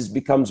the cases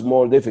becomes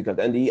more difficult.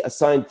 And he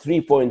assigned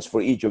 3 points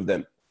for each of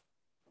them.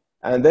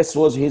 And this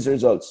was his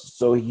results.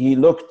 So he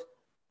looked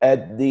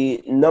at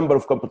the number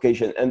of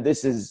complications, and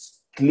this is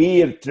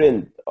clear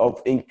trend of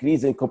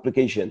increasing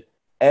complication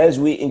as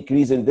we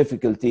increase in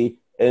difficulty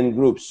in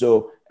groups.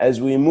 So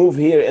as we move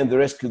here in the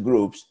rescue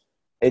groups,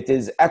 it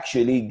is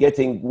actually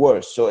getting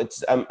worse. So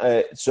it's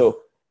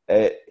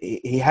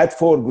he had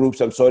 4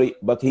 groups, I'm sorry,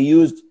 but he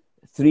used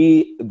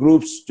 3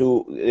 groups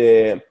to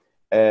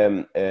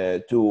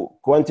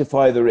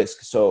quantify the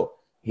risk. So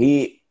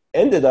he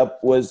ended up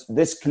with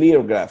this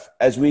clear graph.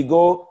 As we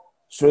go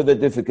through the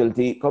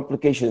difficulty,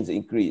 complications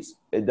increase.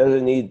 It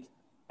doesn't need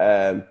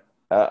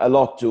a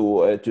lot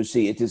to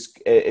see.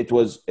 It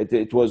was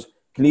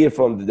clear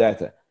from the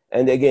data.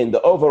 And again,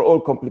 the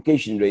overall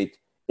complication rate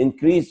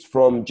increased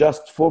from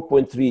just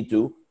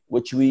 4.32,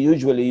 which we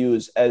usually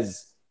use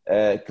as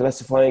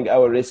classifying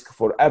our risk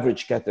for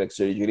average cataract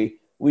surgery.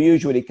 We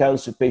usually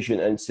counsel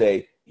patient and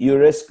say, your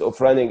risk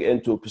of running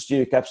into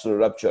posterior capsular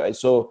rupture. I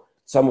saw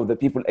some of the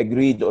people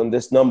agreed on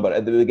this number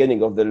at the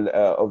beginning of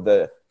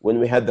when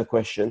we had the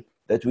question,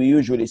 that we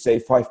usually say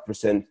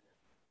 5%,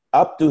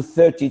 up to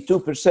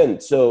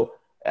 32%. So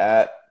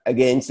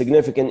again,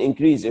 significant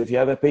increase. If you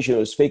have a patient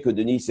with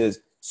phacodenesis,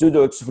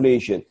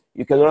 pseudoexfoliation,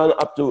 you can run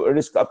up to a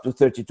risk up to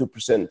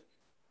 32%.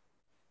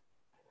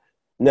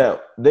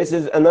 Now, this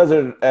is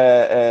another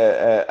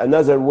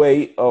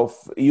way of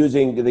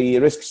using the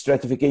risk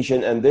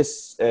stratification, and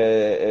this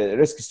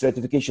risk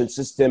stratification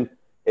system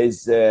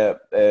is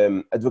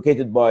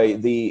advocated by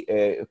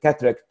the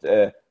Cataract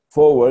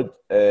Forward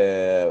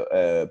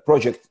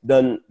project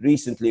done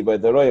recently by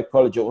the Royal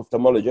College of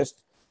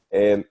Ophthalmologists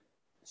in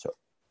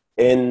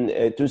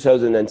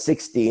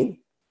 2016.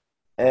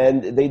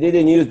 And they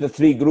didn't use the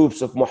 3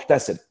 groups of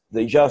muhtasib.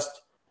 They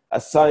just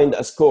assigned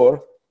a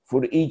score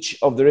for each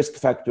of the risk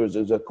factors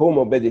as a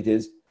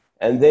comorbidities,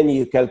 and then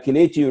you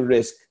calculate your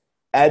risk,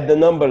 add the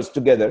numbers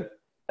together,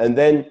 and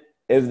then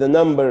if the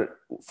number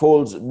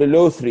falls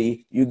below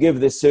 3, you give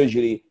the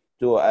surgery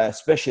to a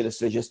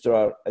specialist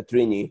registrar, a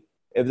trainee.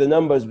 If the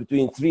number is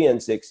between 3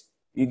 and 6,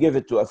 you give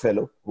it to a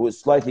fellow who is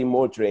slightly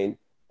more trained,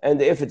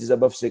 and if it is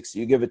above 6,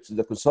 you give it to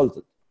the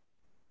consultant.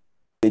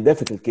 The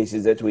difficult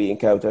cases that we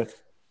encounter,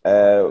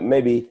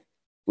 maybe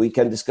we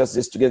can discuss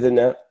this together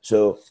now.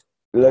 So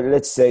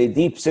let's say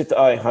deep set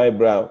eye, high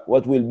brow.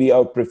 What will be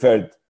our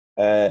preferred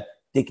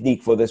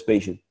technique for this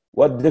patient?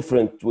 What is the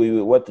difference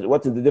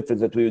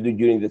that we will do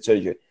during the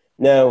surgery?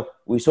 Now,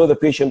 we saw the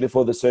patient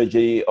before the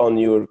surgery on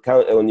your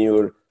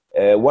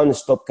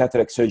one-stop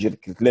cataract surgery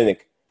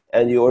clinic,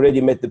 and you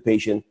already met the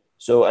patient.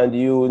 So, and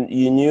you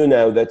knew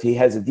now that he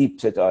has a deep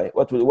set eye.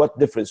 What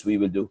difference we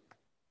will do?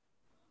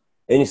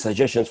 Any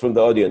suggestions from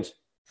the audience?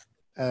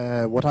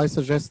 What I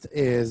suggest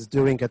is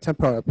doing a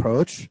temporal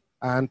approach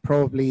and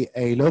probably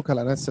a local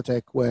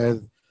anesthetic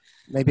with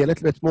maybe a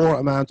little bit more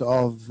amount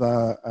of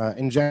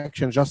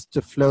injection just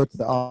to float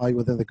the eye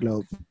within the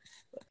globe.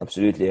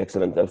 Absolutely,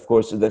 excellent. Of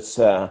course, that's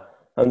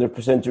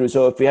 100% true.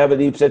 So if you have a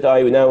deep set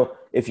eye now,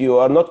 if you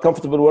are not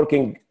comfortable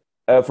working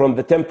from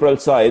the temporal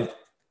side,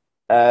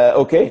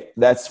 okay,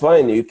 that's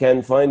fine. You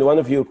can find one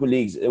of your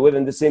colleagues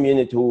within the same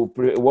unit who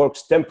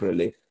works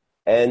temporally.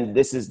 And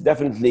this is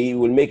definitely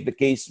will make the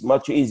case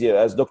much easier,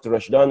 as Dr.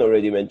 Rashdan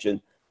already mentioned.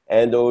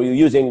 And or you're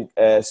using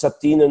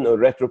subtenon or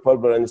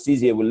retropulbar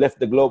anesthesia will lift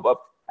the globe up.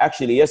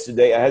 Actually,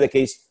 yesterday I had a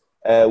case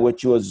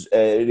which was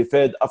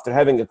referred after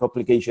having a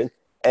complication.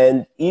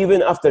 And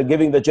even after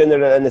giving the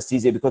general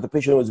anesthesia, because the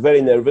patient was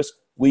very nervous,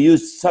 we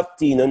used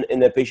subtenon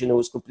in a patient who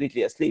was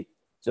completely asleep.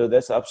 So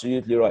that's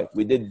absolutely right.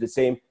 We did the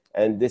same.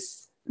 And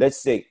this,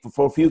 let's say,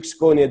 for Fuchs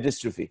corneal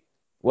dystrophy,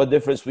 what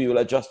difference we will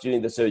adjust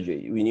during the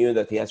surgery? We knew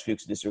that he has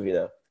Fuchs dystrophy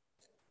now.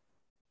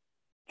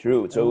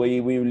 True. So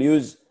we will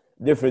use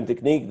different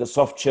technique, the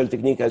soft shell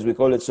technique, as we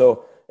call it.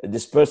 So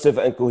dispersive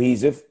and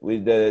cohesive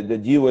with the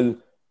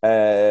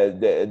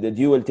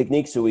dual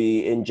technique. So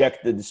we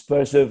inject the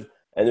dispersive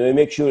and we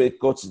make sure it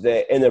coats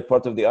the inner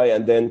part of the eye,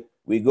 and then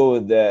we go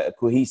with the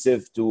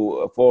cohesive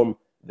to form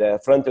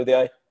the front of the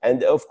eye.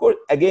 And of course,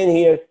 again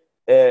here,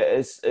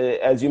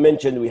 as you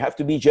mentioned, we have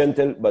to be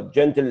gentle, but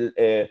gentle,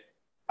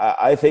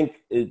 I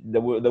think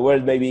the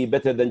word may be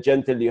better than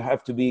gentle. You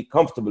have to be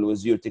comfortable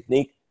with your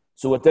technique.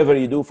 So whatever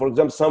you do, for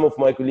example, some of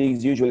my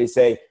colleagues usually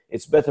say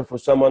it's better for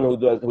someone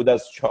who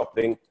does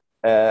chopping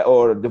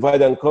or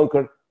divide and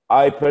conquer.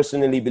 I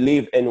personally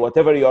believe in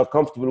whatever you are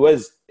comfortable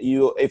with.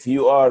 If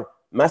you are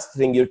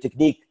mastering your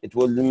technique, it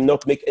will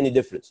not make any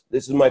difference.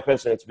 This is my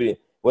personal experience.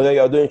 Whether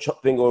you are doing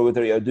chopping or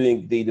whether you are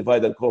doing the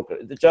divide and conquer,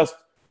 it's just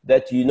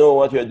that you know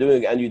what you are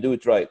doing and you do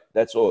it right.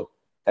 That's all.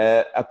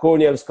 A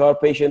corneal scar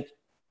patient,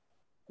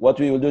 what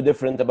we will do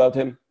different about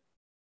him?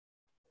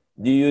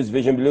 Do you use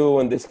vision blue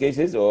in these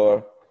cases,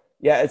 or?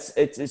 Yeah,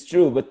 it's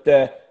true, but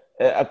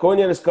a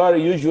corneal scar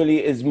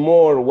usually is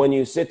more when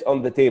you sit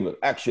on the table.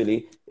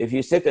 Actually, if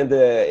you sit in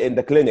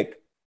the clinic,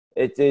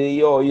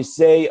 you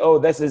say, oh,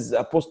 this is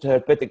a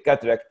post-herpetic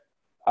cataract.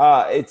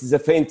 It's a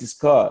faint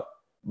scar.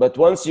 But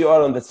once you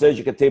are on the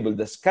surgical table,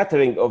 the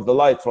scattering of the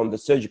light from the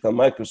surgical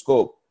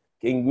microscope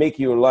can make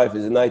your life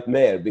is a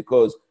nightmare,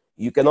 because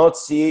you cannot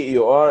see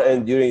you are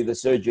and during the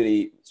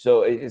surgery.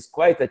 So it is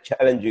quite a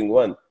challenging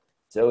one.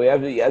 So we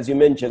have, as you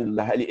mentioned,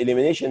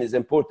 elimination is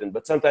important,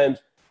 but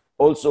sometimes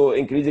also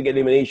increasing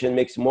elimination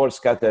makes more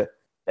scatter.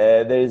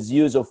 There is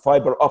use of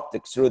fiber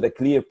optics through the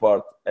clear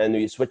part, and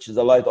we switch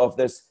the light off.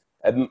 There's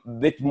a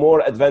bit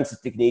more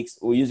advanced techniques,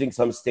 or using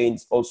some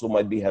stains also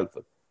might be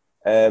helpful.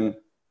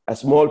 A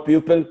small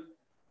pupil.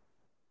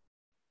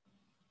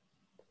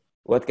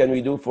 What can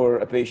we do for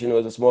a patient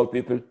with a small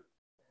pupil?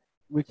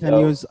 We can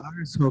use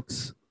iris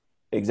hooks.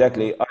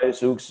 Exactly, iris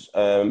hooks,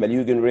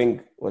 Malugin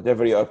ring,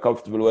 whatever you are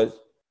comfortable with.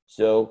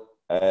 So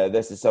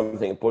this is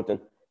something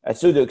important. A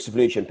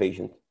pseudo-exfoliation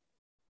patient.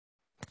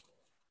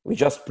 We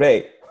just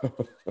pray.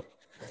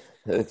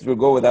 It will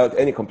go without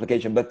any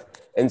complication. But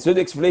in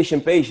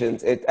pseudo-exfoliation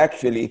patients,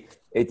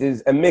 it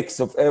is a mix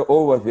of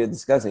all what we're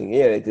discussing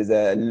here. It is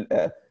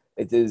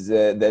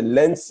the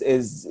lens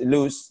is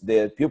loose,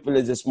 the pupil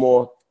is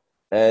small,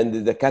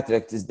 and the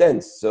cataract is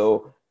dense.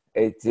 So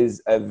it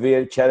is a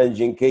very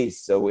challenging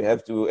case. So we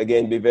have to,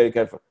 again, be very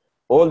careful.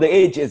 Old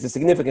age is a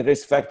significant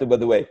risk factor, by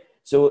the way.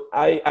 So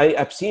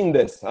I've seen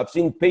this. I've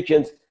seen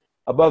patients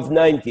above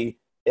 90,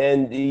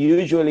 and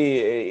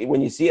usually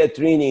when you see a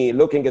trainee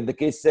looking at the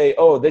case, say,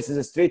 oh, this is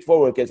a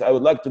straightforward case, I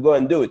would like to go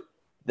and do it.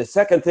 The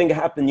second thing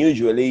happen,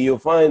 usually you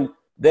find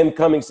them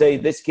coming, say,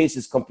 this case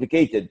is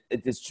complicated.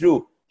 It is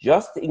true.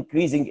 Just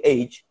increasing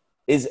age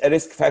is a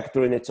risk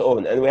factor in its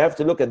own. And we have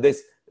to look at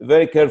this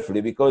very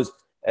carefully, because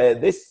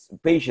this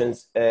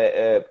patient's,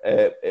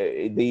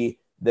 the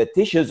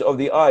tissues of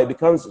the eye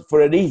becomes,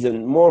 for a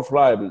reason, more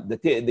friable.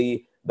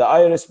 The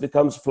iris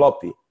becomes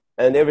floppy.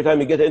 And every time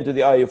you get into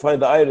the eye, you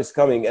find the iris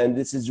coming, and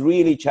this is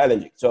really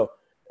challenging. So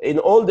in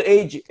old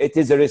age, it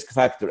is a risk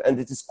factor, and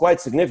it is quite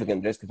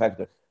significant risk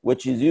factor,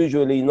 which is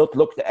usually not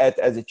looked at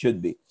as it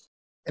should be.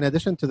 In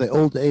addition to the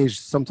old age,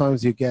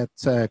 sometimes you get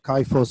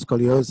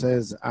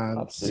kyphoscoliosis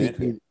and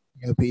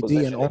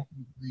COPD and all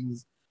these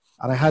things.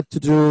 And I had to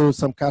do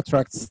some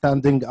cataracts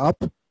standing up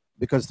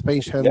because the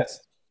patients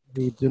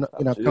they do not,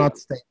 cannot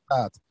stay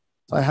flat.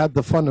 So I had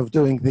the fun of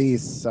doing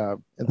these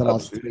in the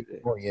last 3 to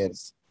 4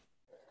 years.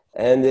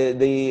 And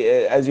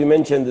as you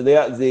mentioned, with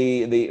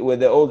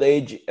the old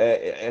age,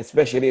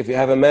 especially if you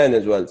have a man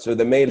as well, so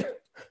the male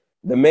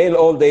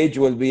old age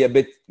will be a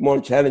bit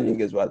more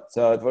challenging as well.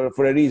 So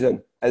for a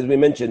reason, as we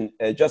mentioned,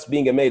 just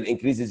being a male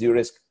increases your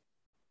risk.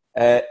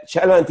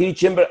 Shallow anterior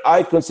chamber,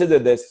 I consider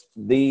this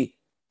the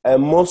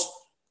most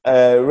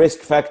risk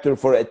factor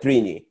for a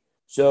trainee.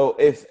 So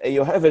if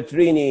you have a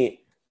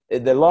trainee,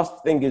 the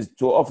last thing is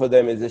to offer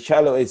them is a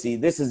shallow AC.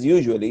 This is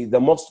usually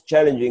the most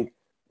challenging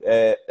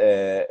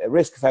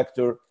risk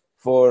factor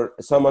for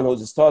someone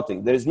who's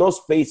starting. There is no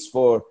space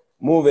for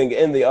moving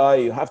in the eye.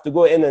 You have to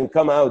go in and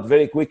come out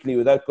very quickly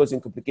without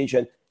causing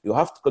complication. You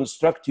have to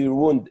construct your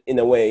wound in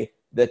a way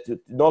that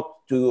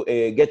not to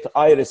get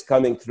iris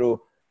coming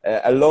through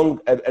a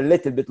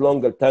little bit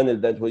longer tunnel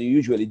than what you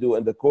usually do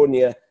in the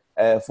cornea,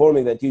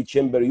 forming the anterior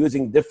chamber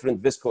using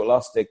different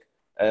viscoelastic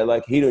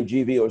like Heron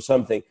GV or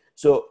something.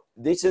 So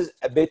this is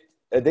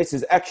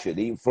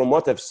actually, from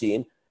what I've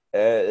seen,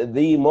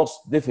 the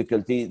most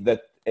difficulty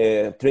that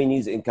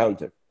trainees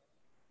encounter.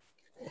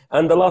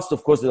 And the last,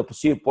 of course, is the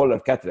posterior polar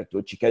cataract,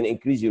 which can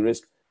increase your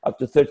risk up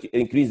to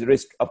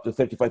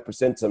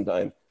 35%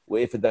 sometimes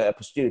if the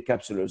posterior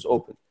capsular is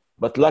open.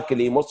 But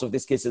luckily, most of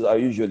these cases are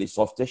usually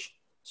softish.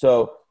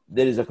 So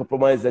there is a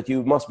compromise that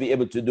you must be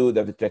able to do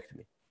the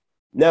vitrectomy.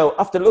 Now,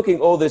 after looking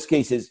at all these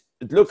cases,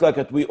 it looks like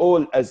that we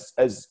all, as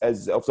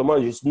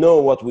ophthalmologists,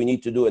 know what we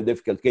need to do in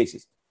difficult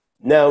cases.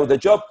 Now, the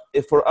job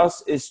for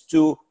us is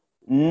to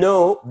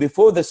know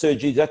before the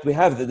surgery that we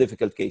have the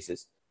difficult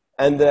cases.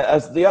 And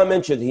as Dia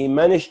mentioned, he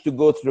managed to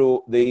go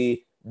through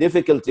the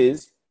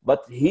difficulties,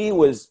 but he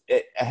was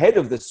ahead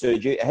of the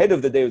surgery, ahead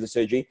of the day of the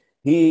surgery.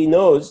 He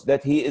knows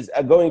that he is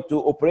going to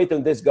operate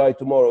on this guy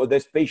tomorrow, or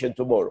this patient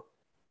tomorrow.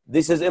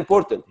 This is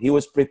important. He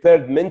was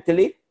prepared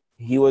mentally.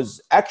 He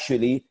was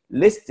actually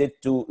listed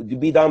to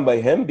be done by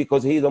him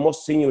because he is the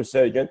most senior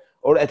surgeon,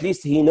 or at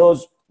least he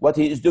knows what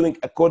he is doing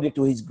according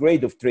to his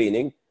grade of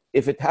training,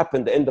 if it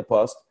happened in the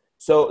past.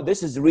 So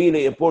this is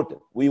really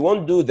important. We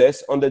won't do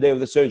this on the day of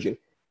the surgery.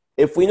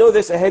 If we know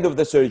this ahead of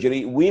the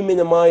surgery, we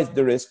minimize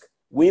the risk,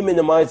 we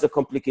minimize the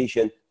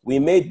complication, we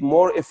made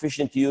more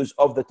efficient use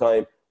of the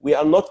time. We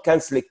are not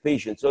canceling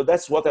patients. So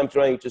that's what I'm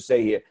trying to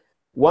say here.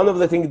 One of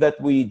the things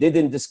that we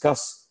didn't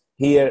discuss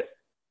here,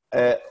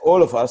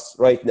 all of us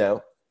right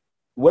now,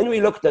 when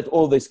we looked at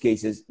all these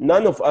cases,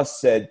 none of us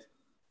said,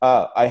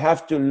 I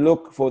have to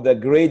look for the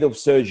grade of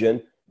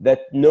surgeon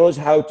that knows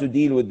how to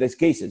deal with these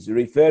cases.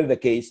 Refer the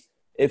case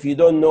if you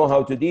don't know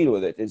how to deal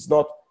with it. It's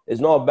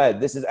not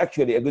bad. This is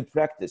actually a good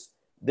practice.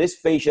 This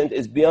patient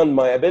is beyond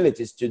my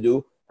abilities to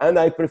do, and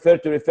I prefer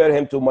to refer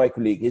him to my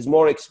colleague. He's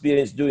more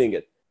experienced doing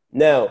it.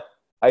 Now,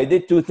 I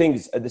did two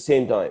things at the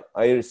same time.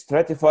 I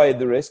stratified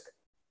the risk,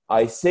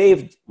 I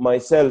saved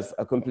myself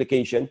a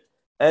complication,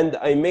 and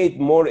I made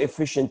more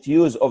efficient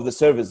use of the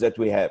service that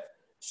we have.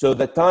 So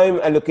the time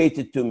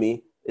allocated to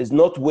me is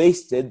not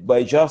wasted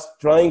by just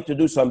trying to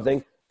do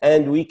something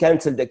and we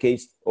cancel the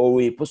case or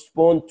we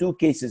postpone two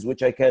cases,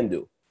 which I can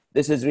do.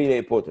 This is really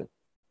important.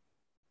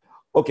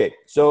 Okay,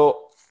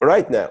 so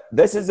right now,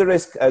 this is the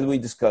risk as we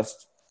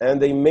discussed,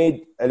 and they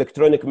made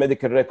electronic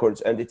medical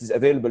records, and it is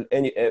available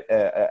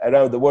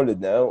around the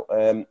world now.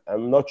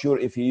 I'm not sure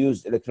if you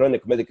used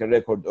electronic medical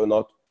record or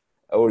not,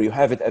 or you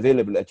have it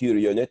available at your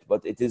unit,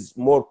 but it is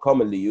more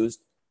commonly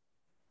used.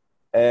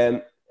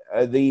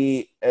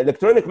 the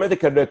electronic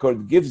medical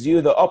record gives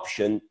you the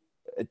option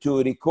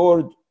to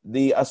record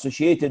the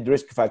associated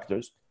risk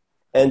factors,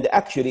 and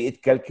actually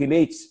it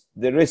calculates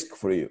the risk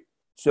for you.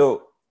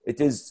 So it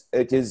is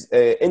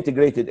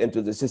integrated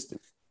into the system.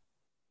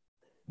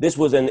 This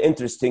was an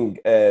interesting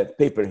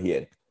paper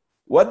here.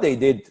 What they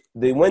did,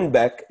 they went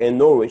back in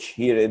Norwich,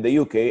 here in the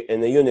UK,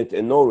 in a unit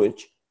in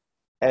Norwich,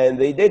 and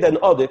they did an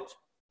audit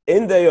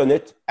in the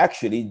unit.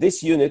 Actually,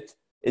 this unit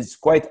is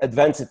quite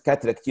advanced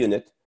cataract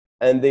unit,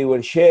 and they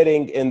were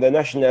sharing in the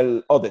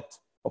national audit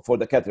for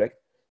the cataract.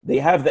 They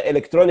have the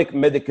electronic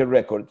medical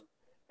record,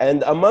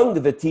 and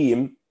among the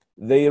team,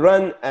 they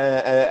run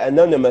an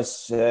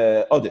anonymous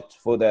audit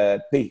for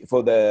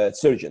the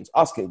surgeons,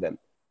 asking them,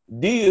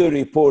 do you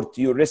report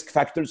your risk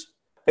factors?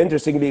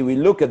 Interestingly, we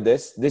look at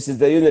this. This is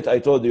the unit I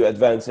told you,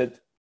 advanced.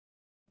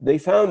 They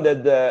found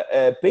that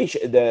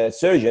the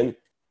surgeon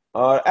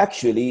are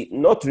actually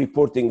not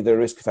reporting the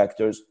risk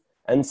factors,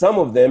 and some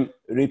of them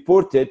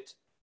reported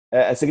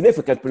a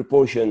significant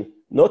proportion,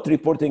 not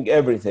reporting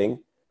everything,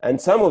 and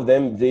some of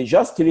them, they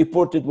just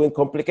reported when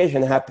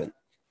complication happened.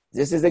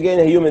 This is again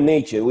a human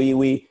nature.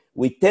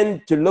 We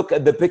tend to look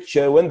at the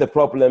picture when the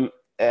problem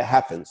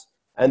happens.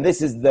 And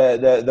this is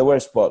the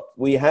worst part.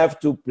 We have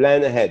to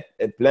plan ahead.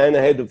 Plan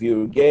ahead of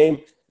your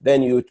game,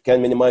 then you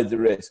can minimize the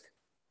risk.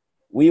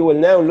 We will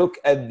now look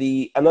at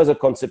another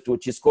concept,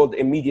 which is called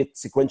immediate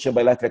sequential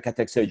bilateral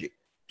cataract surgery.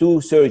 Two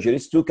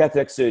surgeries, two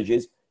cataract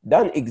surgeries,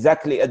 done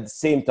exactly at the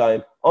same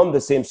time on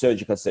the same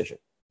surgical session.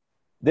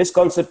 This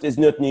concept is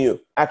not new.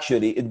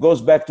 Actually, it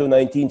goes back to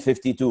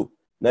 1952.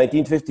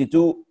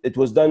 1952, it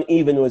was done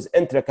even with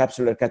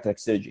intracapsular cataract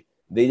surgery.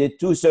 They did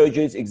two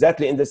surgeries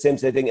exactly in the same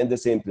setting, in the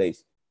same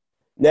place.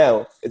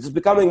 Now, it is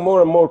becoming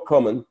more and more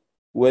common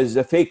with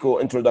the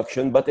phaco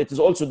introduction, but it is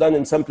also done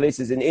in some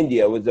places in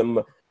India with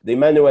the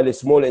manual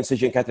small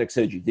incision cataract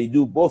surgery. They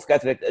do both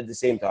cataract at the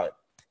same time.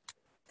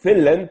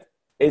 Finland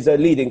is a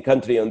leading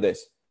country on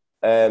this.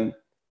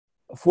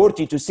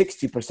 40 to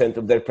 60%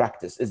 of their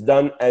practice is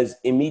done as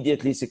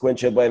immediately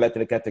sequential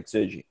bilateral cataract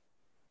surgery.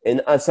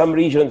 In some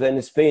regions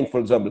in Spain, for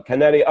example,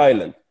 Canary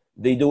Island,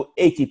 they do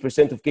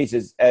 80% of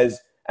cases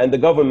and the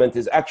government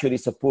is actually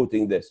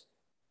supporting this.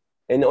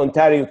 In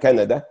Ontario,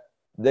 Canada,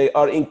 they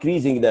are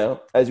increasing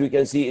now. As we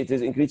can see, it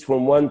is increased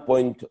from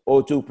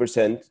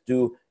 1.02%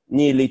 to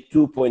nearly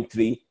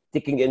 2.3%,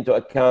 taking into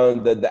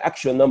account that the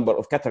actual number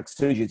of cataract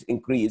surgeries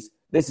increase.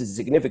 This is a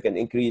significant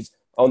increase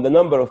on the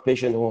number of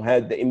patients who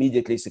had the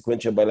immediately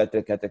sequential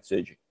bilateral cataract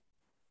surgery.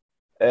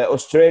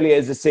 Australia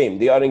is the same.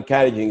 They are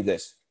encouraging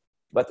this.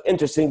 But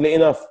interestingly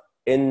enough,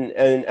 in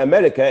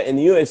America, in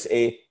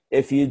USA,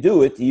 if you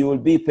do it, you will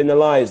be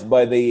penalized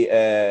by the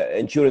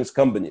insurance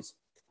companies.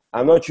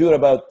 I'm not sure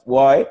about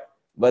why,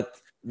 but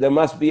there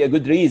must be a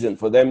good reason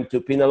for them to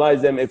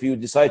penalize them if you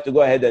decide to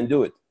go ahead and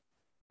do it.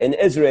 In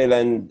Israel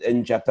and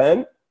in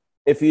Japan,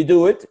 if you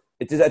do it,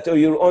 it is at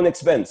your own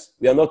expense.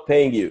 We are not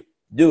paying you.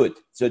 Do it.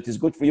 So it is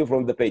good for you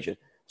from the patient.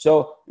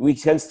 So we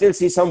can still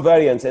see some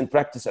variance in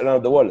practice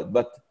around the world,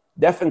 but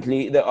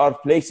definitely there are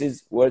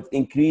places where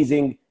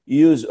increasing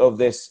use of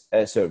this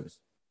service.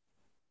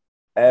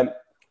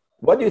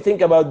 What do you think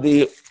about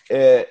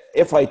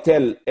if I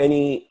tell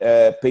any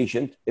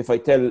patient, if I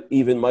tell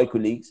even my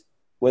colleagues,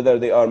 whether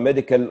they are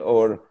medical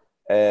or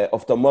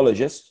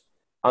ophthalmologists,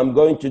 I'm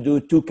going to do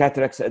two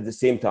cataracts at the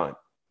same time?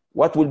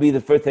 What will be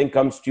the first thing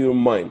comes to your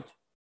mind?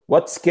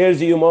 What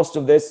scares you most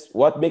of this?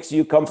 What makes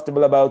you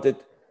comfortable about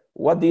it?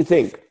 What do you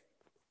think?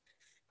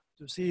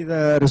 To see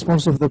the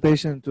response of the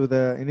patient to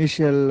the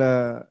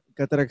initial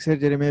cataract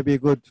surgery may be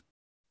good.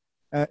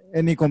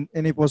 Any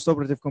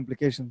postoperative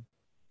complication.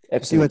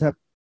 Excellent. See what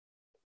happens.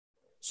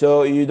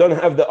 So you don't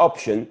have the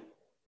option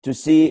to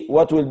see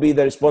what will be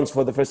the response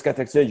for the first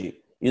cataract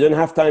surgery. You don't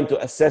have time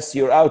to assess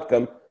your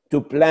outcome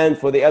to plan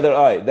for the other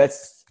eye.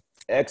 That's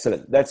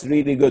excellent. That's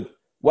really good.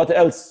 What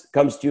else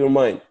comes to your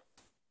mind?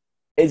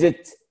 Is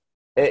it,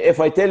 if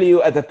I tell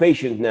you as a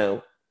patient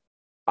now,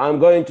 I'm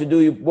going to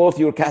do both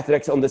your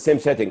cataracts on the same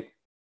setting,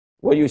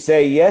 will you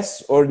say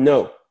yes or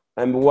no?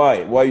 And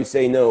why? Why you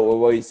say no or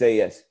why you say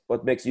yes?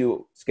 What makes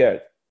you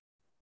scared?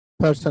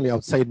 Personally, I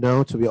would say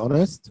no, to be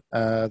honest.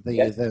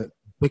 Yes. The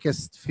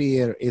biggest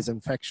fear is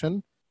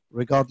infection,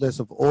 regardless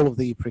of all of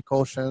the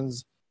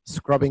precautions,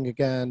 scrubbing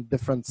again,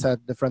 different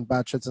set, different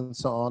batches, and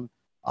so on.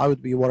 I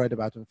would be worried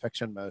about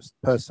infection most,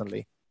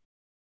 personally.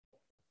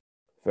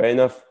 Fair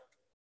enough.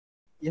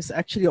 Yes,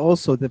 actually,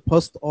 also the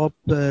post-op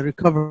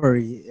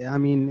recovery. I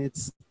mean,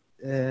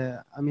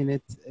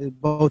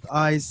 both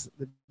eyes,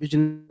 the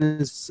vision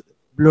is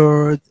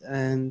blurred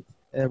and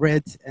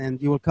red,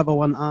 and you will cover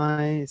one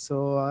eye.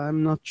 So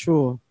I'm not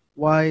sure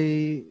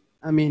why.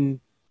 I mean,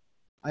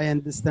 I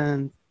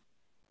understand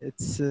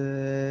it's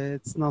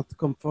not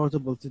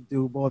comfortable to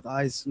do both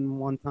eyes in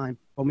one time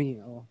for me.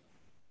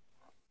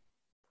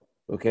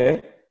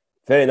 Okay,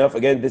 fair enough.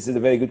 Again, this is a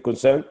very good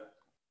concern.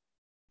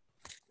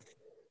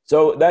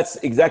 So that's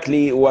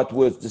exactly what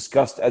was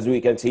discussed, as we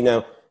can see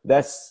now.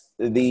 That's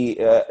the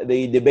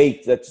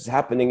debate that's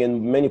happening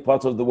in many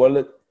parts of the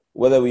world,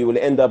 whether we will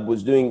end up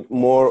with doing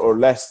more or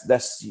less.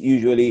 That's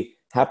usually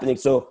happening.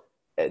 So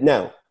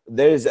now,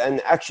 there is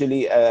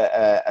actually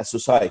a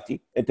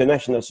society,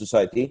 international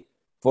society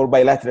for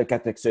bilateral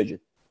cataract surgery.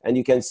 And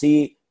you can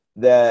see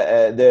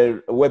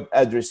their web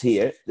address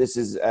here. This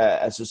is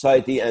a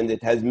society, and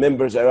it has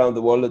members around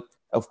the world.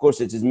 Of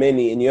course, it is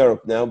mainly in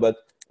Europe now, but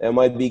it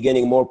might be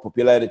gaining more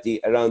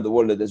popularity around the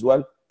world as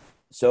well.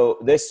 So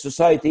this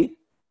society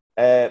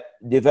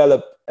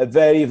developed a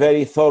very,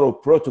 very thorough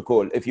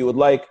protocol if you would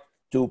like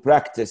to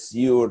practice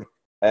your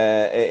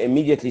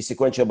immediately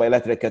sequential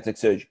bilateral cataract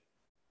surgery.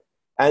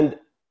 And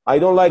I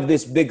don't like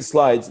these big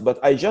slides, but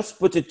I just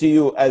put it to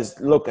you as,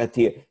 look at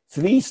here.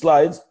 3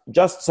 slides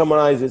just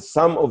summarizes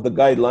some of the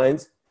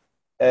guidelines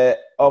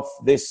of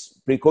this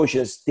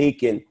precautions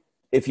taken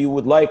if you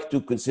would like to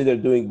consider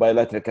doing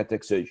bilateral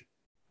cataract surgery.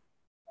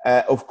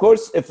 Of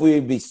course, if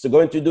we're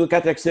going to do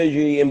cataract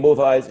surgery in both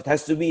eyes, it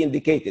has to be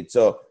indicated.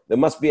 So there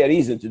must be a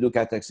reason to do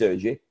cataract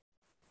surgery.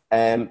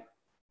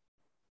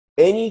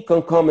 Any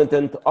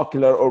concomitant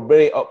ocular or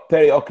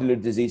periocular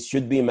disease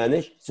should be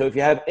managed. So if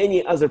you have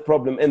any other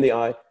problem in the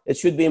eye, it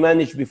should be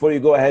managed before you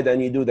go ahead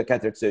and you do the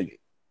cataract surgery.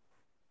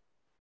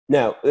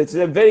 Now, it's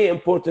a very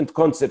important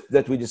concept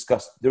that we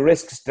discussed, the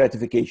risk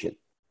stratification.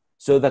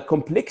 So the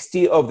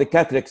complexity of the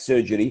cataract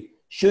surgery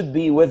should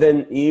be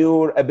within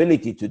your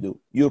ability to do,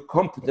 your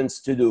competence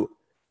to do.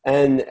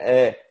 And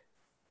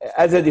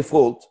as a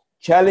default,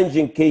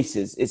 challenging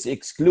cases is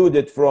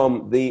excluded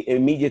from the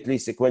immediately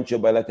sequential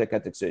bilateral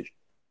cataract surgery.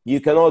 You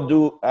cannot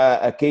do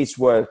a case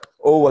where,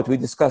 what we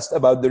discussed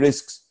about the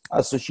risks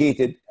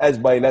associated as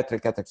bilateral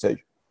cataract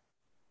surgery.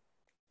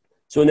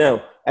 So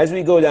now, as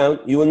we go down,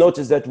 you will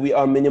notice that we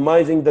are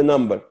minimizing the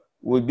number.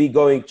 We'll be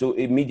going to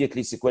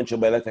immediately sequential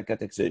bilateral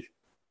cataract surgery.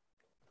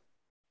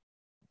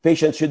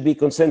 Patient should be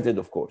consented,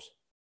 of course.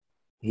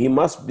 He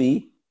must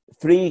be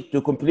free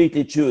to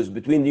completely choose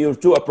between your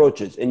 2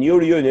 approaches. In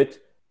your unit,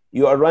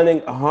 you are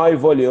running a high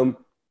volume,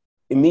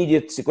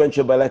 immediate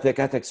sequential bilateral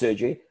cataract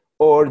surgery,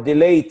 or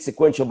delayed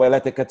sequential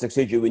bilateral cataract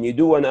surgery when you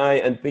do one eye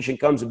and patient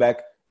comes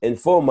back in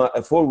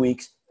 4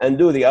 weeks and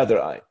do the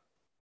other eye.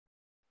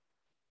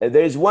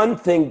 There is one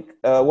thing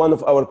one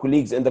of our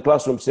colleagues in the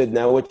classroom said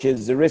now, which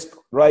is the risk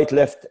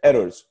right-left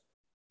errors.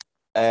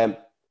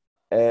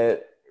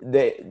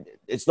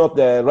 It's not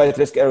the right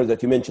risk error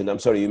that you mentioned. I'm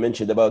sorry, you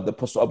mentioned about the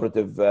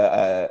post-operative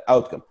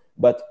outcome.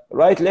 But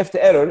right-left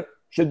error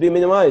should be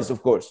minimized,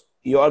 of course.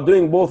 You are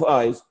doing both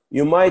eyes.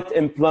 You might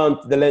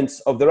implant the lens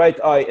of the right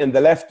eye in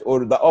the left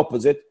or the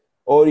opposite,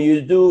 or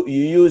you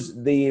use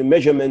the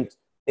measurement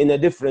in a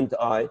different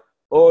eye,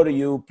 or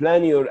you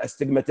plan your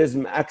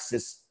astigmatism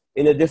axis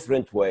in a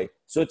different way.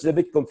 So it's a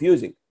bit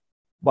confusing.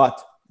 But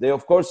they,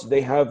 of course, they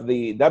have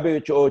the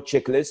WHO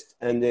checklist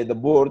and the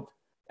board,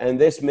 and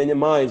this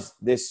minimize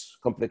this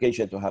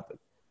complication to happen.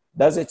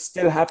 Does it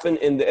still happen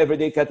in the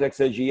everyday cataract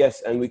surgery?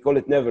 Yes, and we call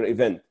it never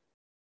event.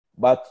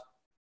 But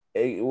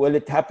will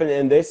it happen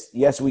in this?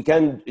 Yes, we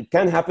can. It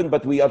can happen,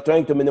 but we are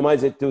trying to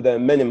minimize it to the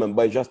minimum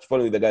by just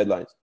following the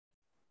guidelines.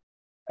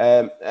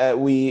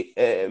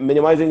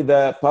 Minimizing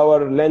the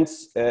power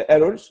lens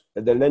errors,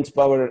 the lens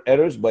power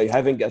errors by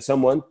having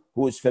someone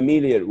who is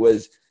familiar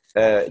with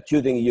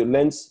tuning your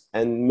lens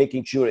and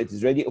making sure it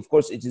is ready. Of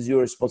course, it is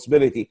your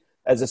responsibility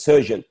as a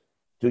surgeon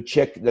to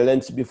check the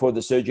lens before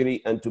the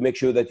surgery and to make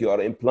sure that you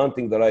are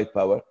implanting the right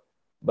power.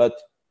 But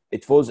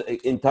it falls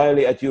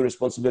entirely at your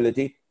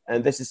responsibility.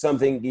 And this is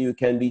something you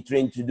can be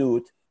trained to do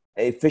it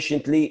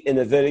efficiently in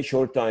a very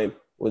short time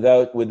with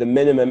the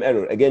minimum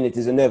error. Again, it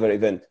is a never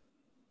event.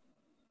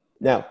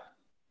 Now,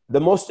 the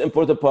most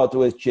important part,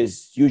 which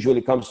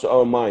usually comes to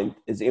our mind,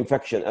 is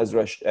infection, as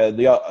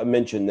Dia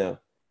mentioned now.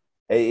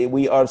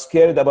 We are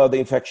scared about the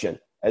infection,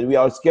 and we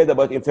are scared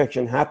about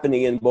infection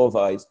happening in both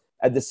eyes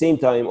at the same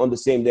time on the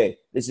same day.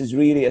 This is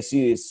really a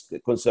serious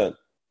concern.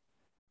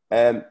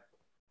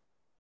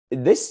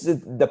 This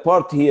is the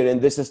part here in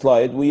this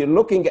slide. We are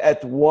looking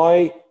at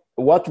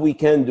what we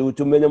can do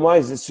to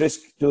minimize this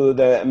risk to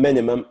the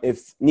minimum,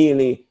 if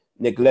nearly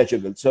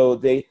negligible. So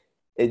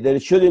there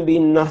shouldn't be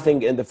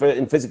nothing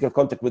in physical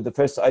contact with the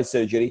first eye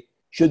surgery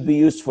should be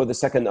used for the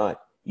second eye.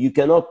 You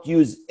cannot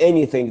use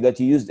anything that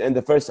you used in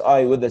the first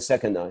eye with the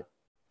second eye.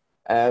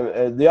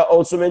 They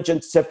also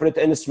mentioned separate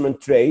instrument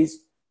trays.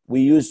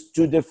 We use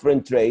 2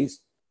 different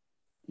trays.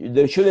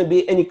 There shouldn't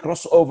be any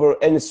crossover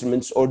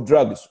instruments or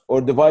drugs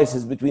or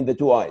devices between the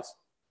 2 eyes.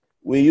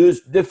 We use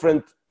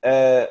different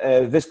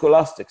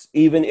viscoelastics,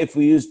 even if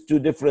we use 2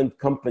 different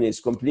companies,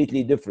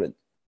 completely different.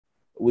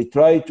 We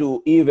try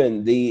to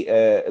even the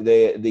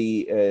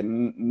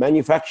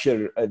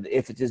manufacturer,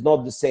 if it is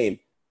not the same,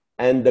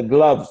 and the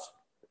gloves,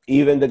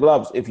 even the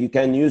gloves, if you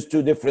can use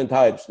 2 different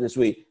types this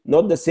way,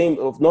 not the same,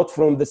 not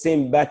from the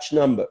same batch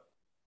number.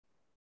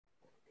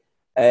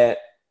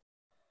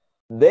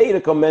 They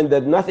recommend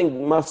that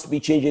nothing must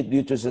be changed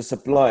due to the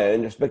supplier,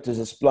 in respect to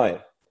the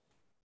supplier.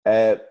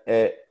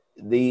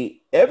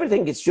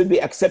 Everything should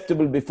be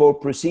acceptable before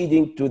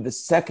proceeding to the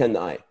second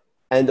eye.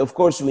 And of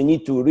course, we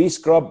need to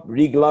re-scrub,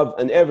 re-glove,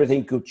 and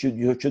everything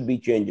should be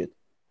changed.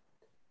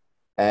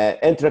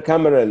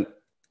 Intracameral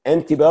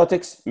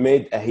antibiotics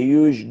made a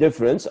huge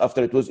difference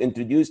after it was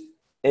introduced.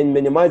 in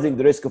minimizing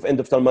the risk of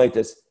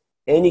endophthalmitis,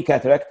 any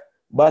cataract.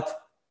 But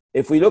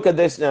if we look at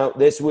this now,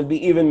 this will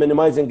be even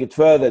minimizing it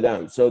further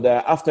down. So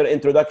that after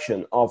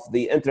introduction of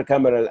the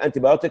intracameral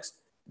antibiotics,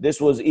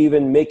 this was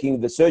even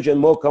making the surgeon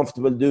more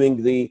comfortable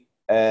doing the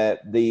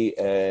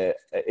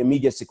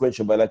immediate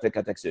sequential bilateral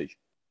cataract surgery.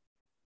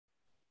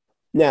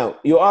 Now,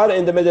 you are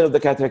in the middle of the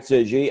cataract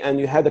surgery and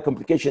you had a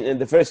complication in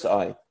the first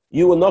eye.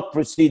 You will not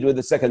proceed with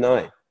the second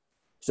eye.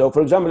 So,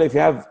 for example, if you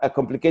have a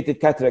complicated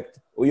cataract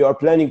or you are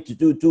planning to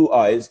do 2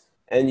 eyes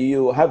and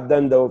you have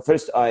done the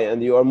first eye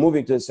and you are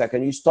moving to the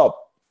second, you stop.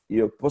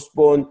 You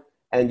postpone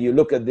and you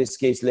look at this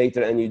case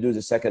later and you do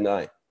the second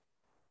eye.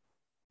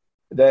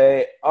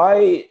 The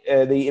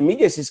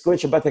immediate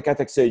sequential bilateral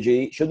cataract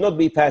surgery should not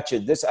be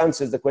patched. This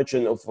answers the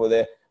question of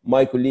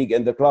my colleague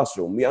in the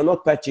classroom. We are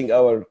not patching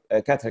our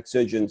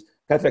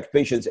cataract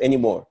patients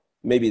anymore,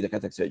 maybe the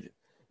cataract surgeon.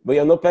 We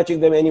are not patching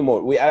them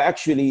anymore. We are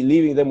actually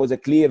leaving them with a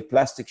clear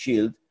plastic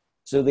shield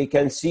so they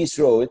can see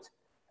through it.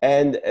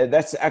 And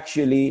that's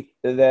actually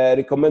the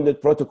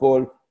recommended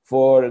protocol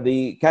for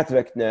the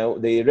cataract now,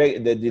 the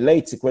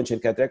delayed sequential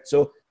cataract.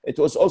 So it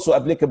was also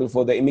applicable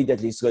for the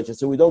immediately sequential.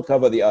 So we don't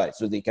cover the eye,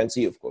 so they can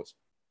see, of course.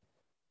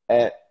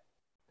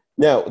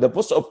 Now,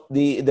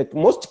 the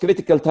most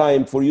critical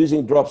time for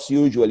using drops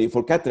usually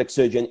for cataract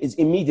surgeon is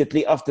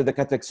immediately after the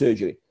cataract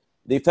surgery.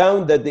 They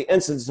found that the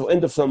incidence of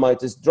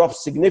endophthalmitis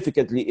drops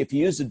significantly if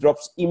you use the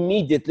drops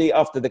immediately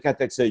after the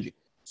cataract surgery.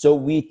 So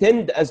we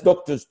tend as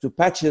doctors to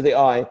patch the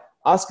eye,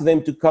 ask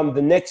them to come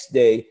the next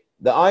day.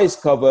 The eye is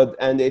covered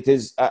and it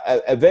is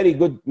a very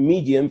good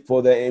medium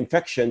for the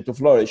infection to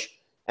flourish.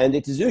 And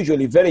it is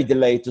usually very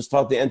delayed to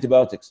start the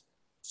antibiotics.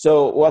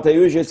 So what I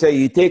usually say,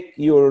 you take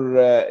your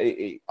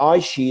eye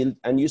shield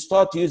and you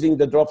start using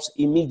the drops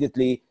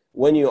immediately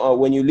when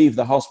you leave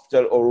the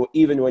hospital or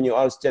even when you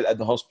are still at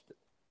the hospital.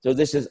 So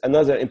this is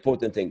another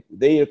important thing.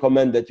 They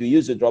recommend that you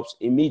use the drops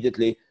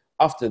immediately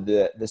after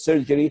the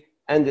surgery,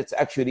 and it's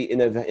actually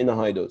in a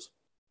high dose.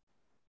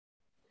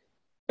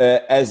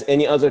 As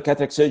any other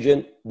cataract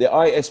surgeon, the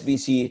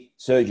ISBC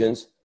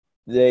surgeons,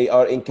 they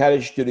are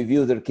encouraged to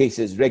review their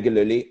cases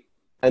regularly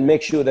and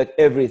make sure that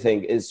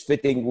everything is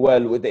fitting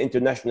well with the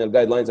international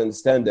guidelines and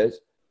standards.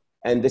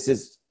 And this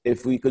is,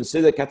 if we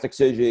consider cataract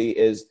surgery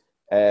is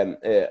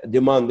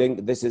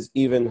demanding, this is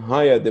even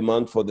higher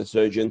demand for the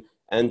surgeon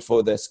and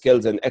for the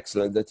skills and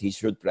excellence that he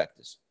should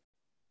practice.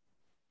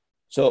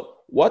 So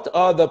what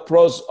are the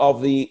pros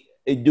of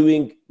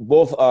doing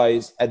both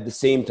eyes at the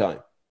same time?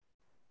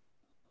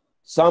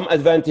 Some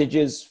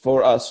advantages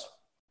for us.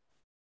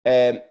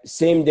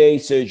 Same day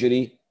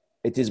surgery,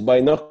 it is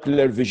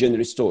binocular vision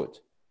restored.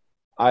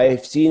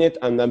 I've seen it,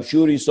 and I'm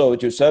sure you saw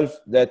it yourself,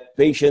 that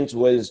patients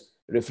with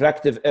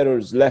refractive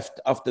errors left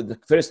after the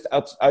first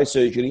eye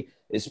surgery,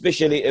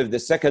 especially if the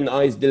second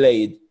eye is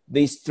delayed,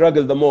 they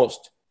struggle the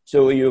most.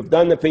 So you've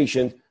done a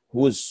patient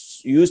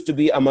who's used to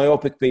be a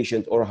myopic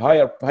patient or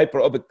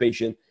hyperopic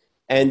patient,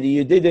 and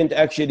you didn't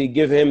actually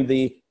give him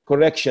the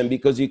correction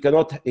because he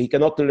cannot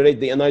tolerate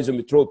the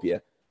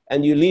anisometropia,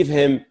 and you leave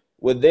him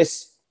with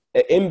this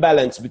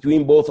imbalance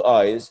between both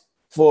eyes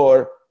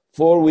for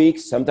 4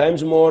 weeks,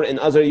 sometimes more, in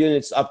other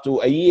units up to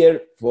a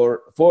year,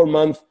 for 4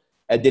 months,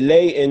 a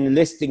delay in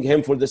listing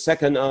him for the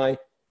second eye,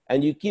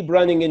 and you keep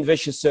running in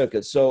vicious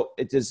circles. So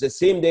it is the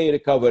same day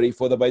recovery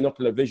for the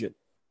binocular vision.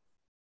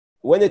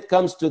 When it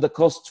comes to the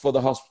cost for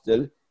the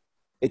hospital,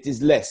 it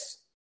is less,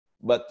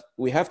 but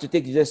we have to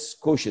take this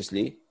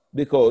cautiously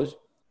because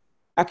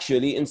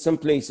actually in some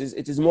places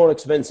it is more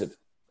expensive.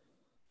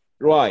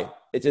 Why?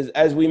 It is,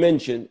 as we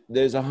mentioned,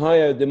 there's a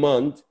higher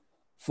demand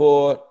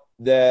for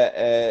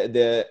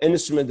the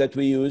instrument that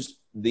we use,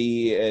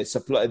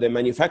 the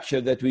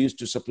manufacturer that we use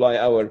to supply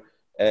our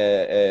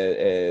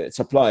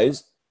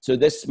supplies. So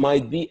this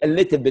might be a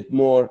little bit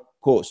more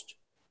cost.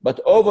 But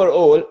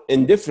overall,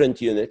 in different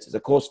units, the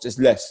cost is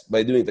less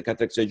by doing the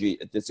cataract surgery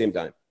at the same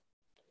time.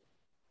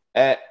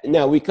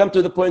 Now, we come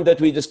to the point that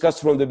we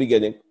discussed from the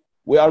beginning.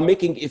 We are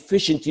making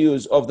efficient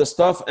use of the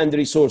staff and the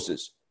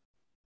resources.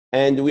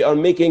 And we are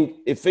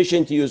making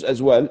efficient use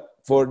as well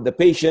for the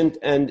patient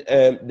and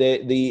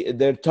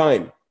their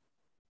time.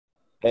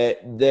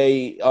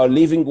 They are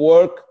leaving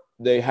work.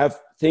 They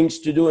have things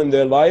to do in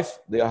their life.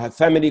 They have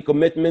family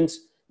commitments.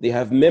 They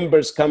have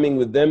members coming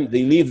with them.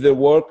 They leave their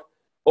work.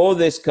 All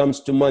this comes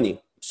to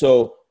money.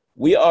 So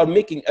we are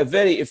making a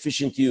very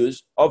efficient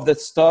use of the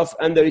staff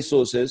and the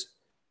resources.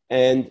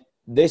 And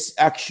this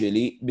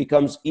actually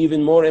becomes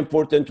even more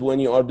important when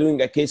you are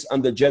doing a case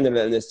under general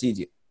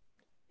anesthesia.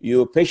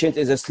 Your patient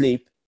is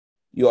asleep.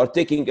 You are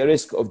taking a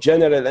risk of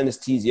general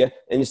anesthesia.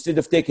 And instead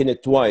of taking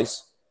it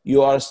twice,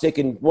 you are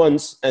taking it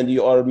once, and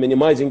you are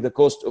minimizing the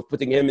cost of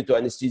putting him into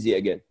anesthesia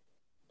again.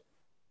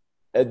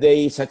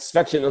 The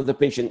satisfaction of the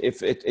patient,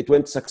 if it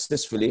went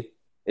successfully,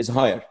 is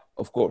higher,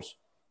 of course.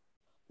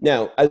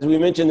 Now, as we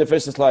mentioned in the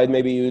first slide,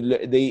 maybe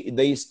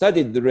they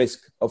studied the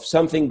risk of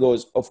something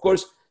goes. Of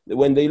course,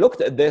 when they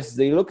looked at this,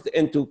 they looked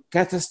into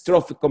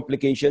catastrophic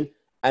complication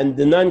and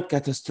the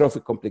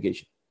non-catastrophic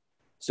complication.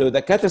 So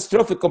the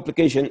catastrophic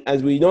complication,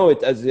 as we know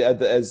it,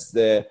 as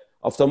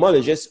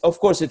ophthalmologist, of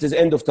course, it is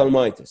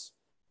endophthalmitis.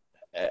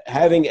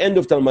 Having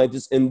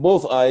endophthalmitis in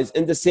both eyes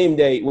in the same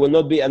day will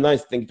not be a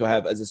nice thing to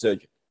have as a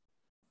surgeon.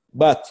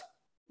 But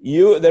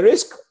the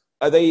risk,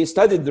 they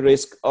studied the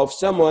risk of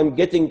someone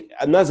getting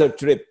another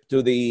trip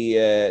to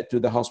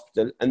the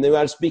hospital, and they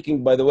were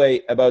speaking, by the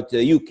way, about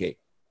the UK,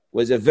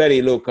 with a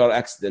very low car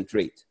accident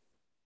rate.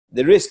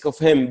 The risk of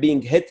him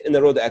being hit in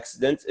a road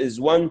accident is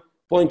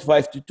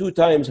 1.5 to 2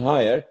 times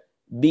higher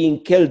being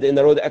killed in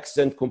a road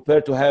accident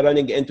compared to her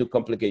running into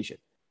complication.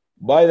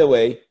 By the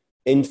way,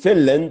 in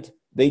Finland,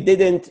 they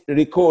didn't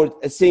record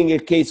a single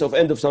case of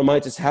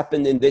endophthalmitis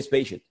happened in this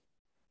patient.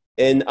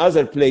 In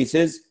other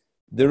places,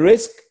 the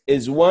risk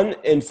is 1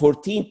 in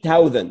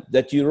 14,000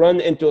 that you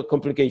run into a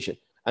complication.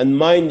 And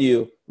mind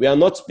you, we are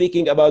not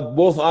speaking about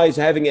both eyes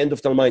having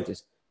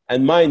endophthalmitis.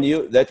 And mind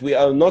you that we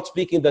are not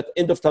speaking that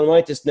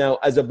endophthalmitis now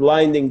as a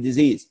blinding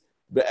disease,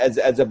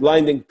 as a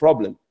blinding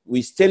problem.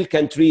 We still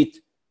can treat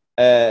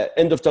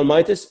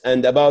endophthalmitis,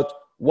 and about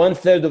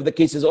 1/3 of the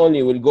cases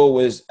only will go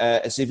with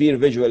a severe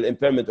visual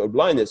impairment or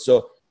blindness.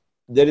 So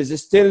there is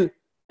still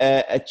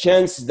a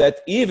chance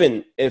that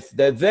even if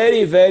the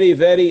very, very,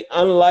 very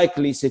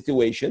unlikely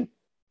situation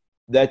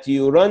that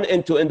you run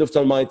into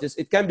endophthalmitis,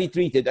 it can be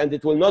treated and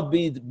it will not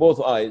be both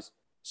eyes.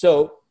 So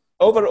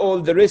overall,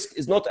 the risk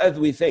is not as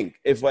we think.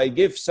 If I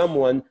give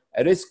someone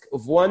a risk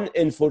of 1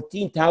 in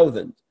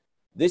 14,000,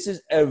 this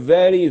is a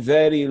very,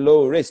 very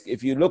low risk.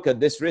 If you look at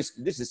this risk,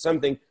 this is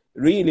something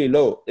really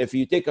low. If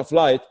you take a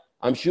flight,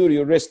 I'm sure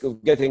your risk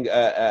of getting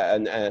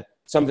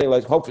something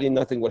like, hopefully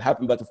nothing will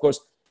happen. But of course,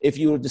 if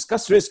you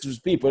discuss risks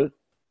with people,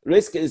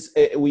 risk is,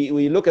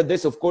 we look at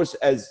this, of course,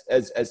 as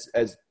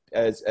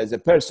a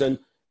person,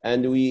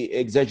 and we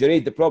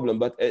exaggerate the problem.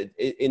 But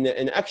in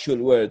an actual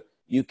word,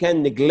 you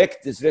can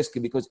neglect this risk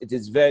because it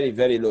is very,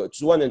 very low.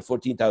 It's 1 in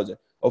 14,000.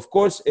 Of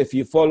course, if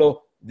you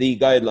follow the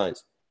guidelines.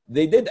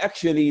 They did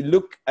actually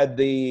look at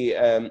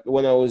the,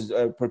 when I was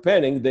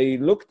preparing, they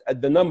looked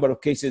at the number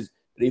of cases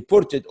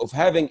reported of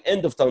having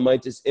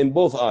endophthalmitis in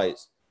both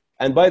eyes.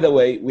 And by the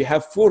way, we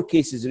have 4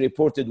 cases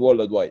reported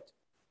worldwide.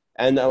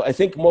 And I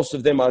think most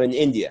of them are in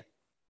India.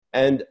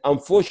 And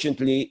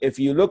unfortunately, if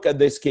you look at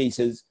these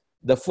cases,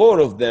 the 4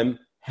 of them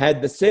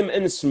had the same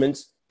instruments,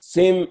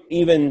 same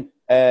even,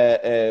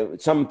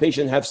 some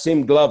patients have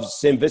same gloves,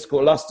 same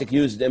viscoelastic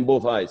used in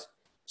both eyes.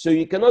 So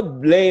you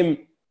cannot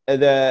blame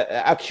the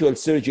actual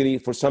surgery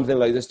for something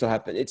like this to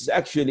happen. It's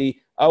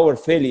actually our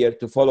failure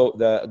to follow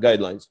the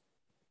guidelines.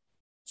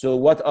 So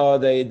what are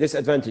the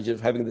disadvantages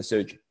of having the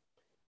surgery?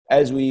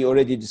 As we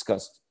already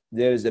discussed,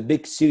 there is a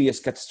big, serious,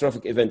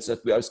 catastrophic events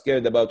that we are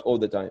scared about all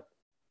the time.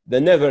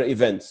 The never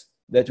events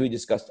that we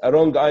discussed, a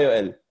wrong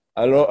IOL,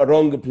 a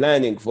wrong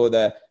planning for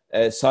the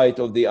site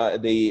of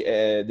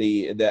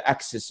the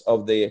axis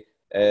of the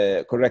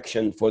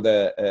correction for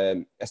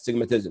the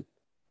astigmatism.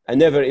 A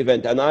never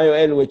event, an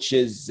IOL which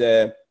is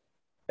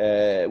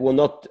will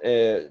not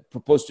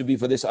proposed to be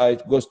for this eye,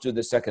 it goes to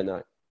the second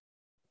eye.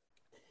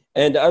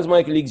 And as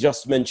my colleague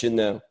just mentioned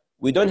now,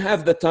 we don't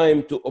have the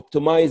time to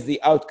optimize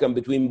the outcome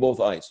between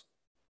both eyes.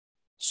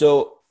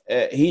 So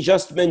he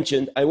just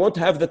mentioned, I won't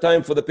have the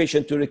time for the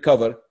patient to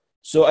recover,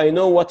 so I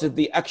know what is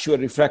the actual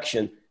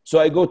refraction, so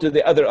I go to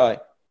the other eye.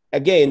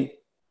 Again,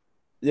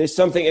 there's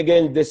something,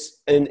 again,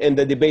 this in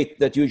the debate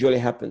that usually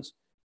happens.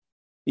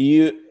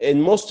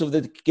 In most of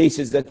the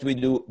cases that we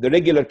do, the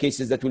regular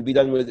cases that will be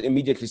done with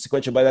immediately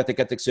sequential bilateral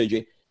cataract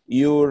surgery,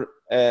 your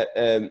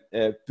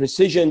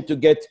precision to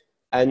get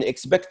an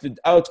expected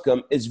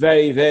outcome is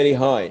very, very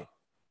high.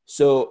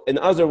 So in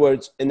other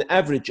words, an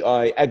average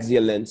eye,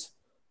 axial lens,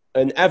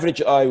 an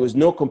average eye with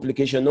no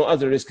complication, no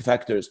other risk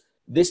factors,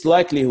 this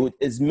likelihood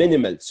is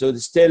minimal. So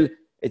still,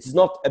 it's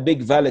not a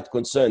big valid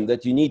concern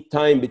that you need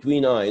time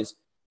between eyes.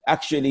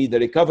 Actually, the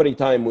recovery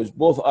time with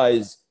both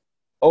eyes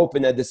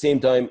open at the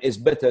same time is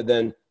better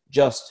than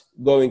just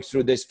going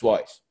through this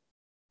twice.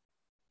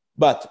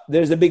 But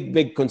there's a big,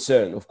 big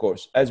concern, of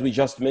course, as we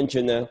just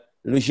mentioned now,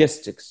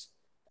 logistics.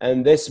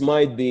 And this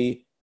might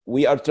be,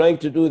 we are trying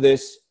to do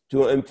this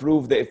to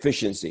improve the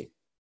efficiency,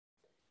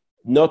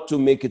 not to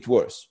make it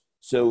worse.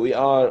 So we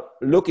are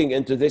looking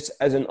into this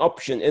as an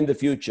option in the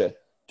future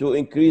to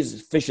increase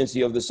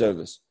efficiency of the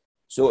service.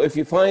 So if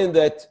you find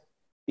that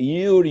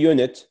your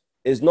unit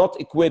is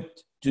not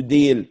equipped to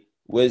deal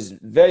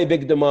with very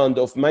big demand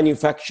of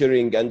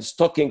manufacturing and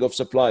stocking of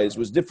supplies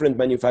with different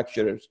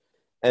manufacturers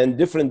and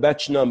different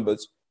batch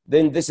numbers,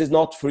 then this is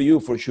not for you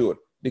for sure,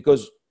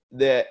 because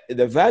the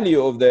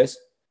value of this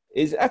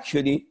is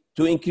actually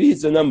to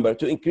increase the number,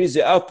 to increase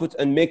the output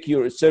and make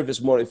your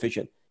service more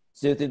efficient.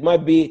 So it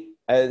might be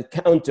a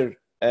counter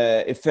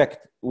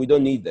effect. We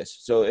don't need this.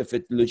 So if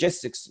it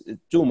logistics is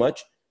too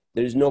much,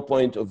 there is no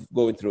point of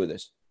going through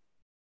this.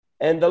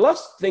 And the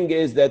last thing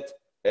is that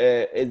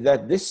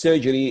this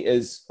surgery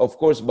is, of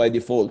course, by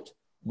default,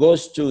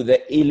 goes to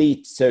the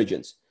elite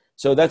surgeons.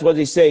 So that's what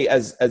they say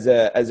as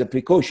a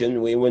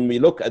precaution when we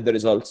look at the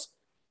results,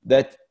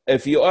 that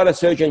if you are a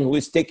surgeon who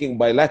is taking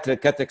bilateral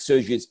cataract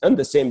surgeries on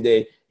the same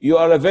day, you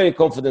are a very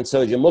confident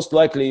surgeon. Most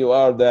likely you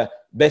are the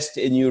best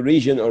in your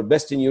region or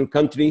best in your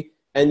country,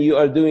 and you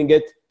are doing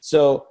it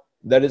So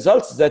the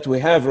results that we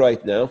have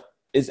right now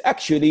is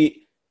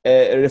actually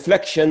a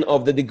reflection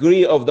of the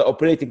degree of the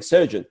operating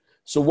surgeon.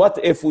 So what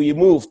if we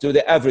move to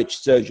the average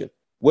surgeon?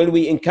 Will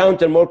we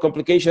encounter more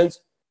complications?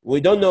 We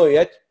don't know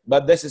yet,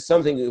 but this is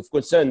something of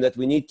concern that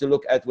we need to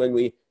look at when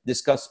we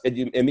discuss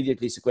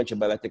immediately sequential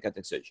bilateral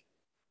cataract surgery.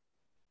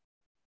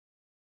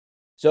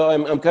 So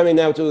I'm coming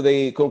now to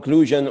the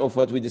conclusion of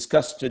what we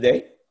discussed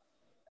today.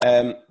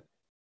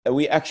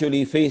 We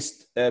actually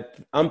faced an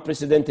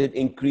unprecedented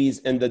increase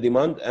in the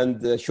demand and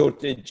the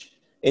shortage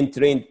in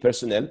trained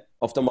personnel,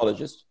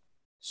 ophthalmologists.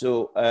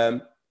 So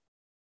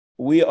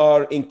we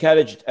are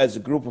encouraged as a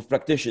group of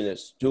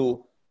practitioners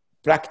to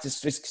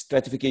practice risk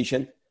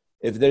stratification.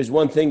 If there's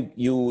one thing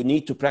you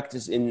need to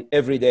practice in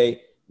every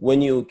day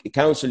when you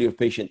counsel your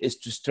patient is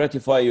to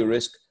stratify your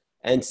risk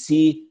and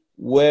see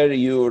where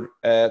your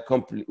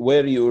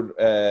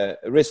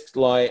risks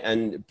lie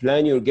and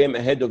plan your game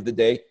ahead of the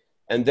day.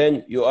 And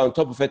then you are on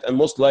top of it, and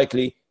most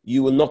likely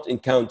you will not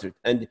encounter it.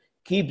 And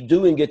keep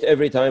doing it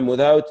every time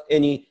without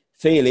any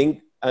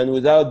failing and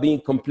without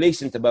being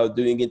complacent about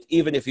doing it,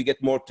 even if you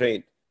get more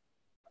trained.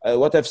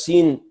 What I've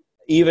seen,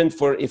 even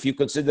for if you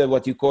consider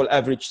what you call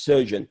average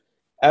surgeon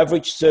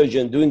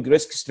doing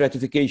risk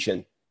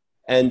stratification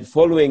and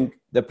following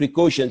the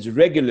precautions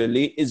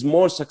regularly is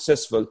more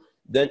successful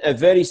than a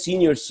very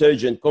senior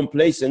surgeon,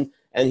 complacent,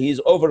 and he's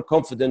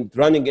overconfident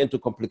running into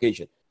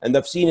complication. And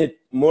I've seen it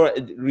more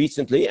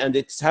recently, and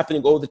it's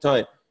happening all the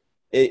time.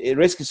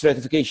 Risk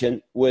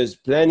stratification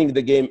with planning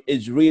the game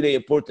is really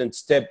important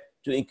step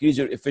to increase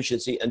your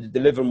efficiency and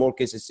deliver more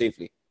cases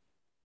safely.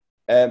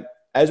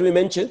 As we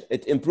mentioned,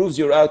 it improves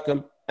your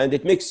outcome and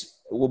it makes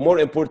more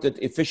important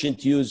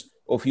efficient use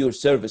of your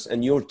service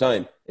and your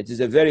time. It is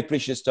a very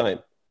precious time.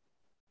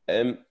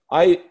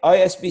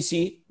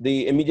 ISBC,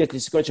 the immediately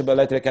sequential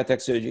bilateral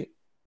cataract surgery,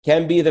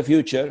 can be the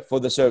future for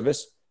the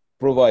service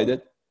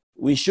provided.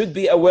 We should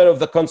be aware of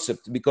the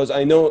concept because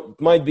I know it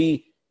might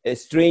be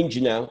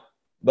strange now,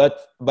 but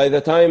by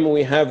the time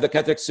we have the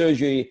cataract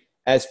surgery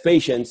as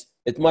patients,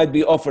 it might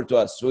be offered to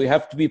us. So we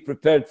have to be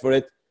prepared for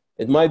it.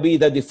 It might be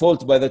the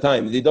default by the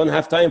time. They don't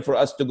have time for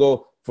us to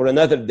go for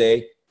another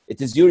day.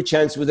 It is your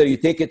chance whether you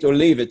take it or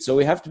leave it. So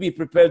we have to be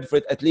prepared for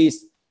it, at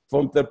least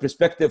from the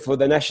perspective for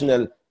the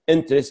national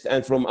interest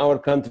and from our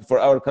country, for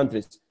our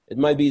countries. It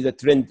might be the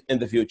trend in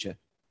the future.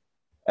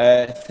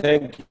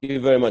 Thank you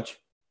very much.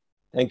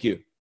 Thank you.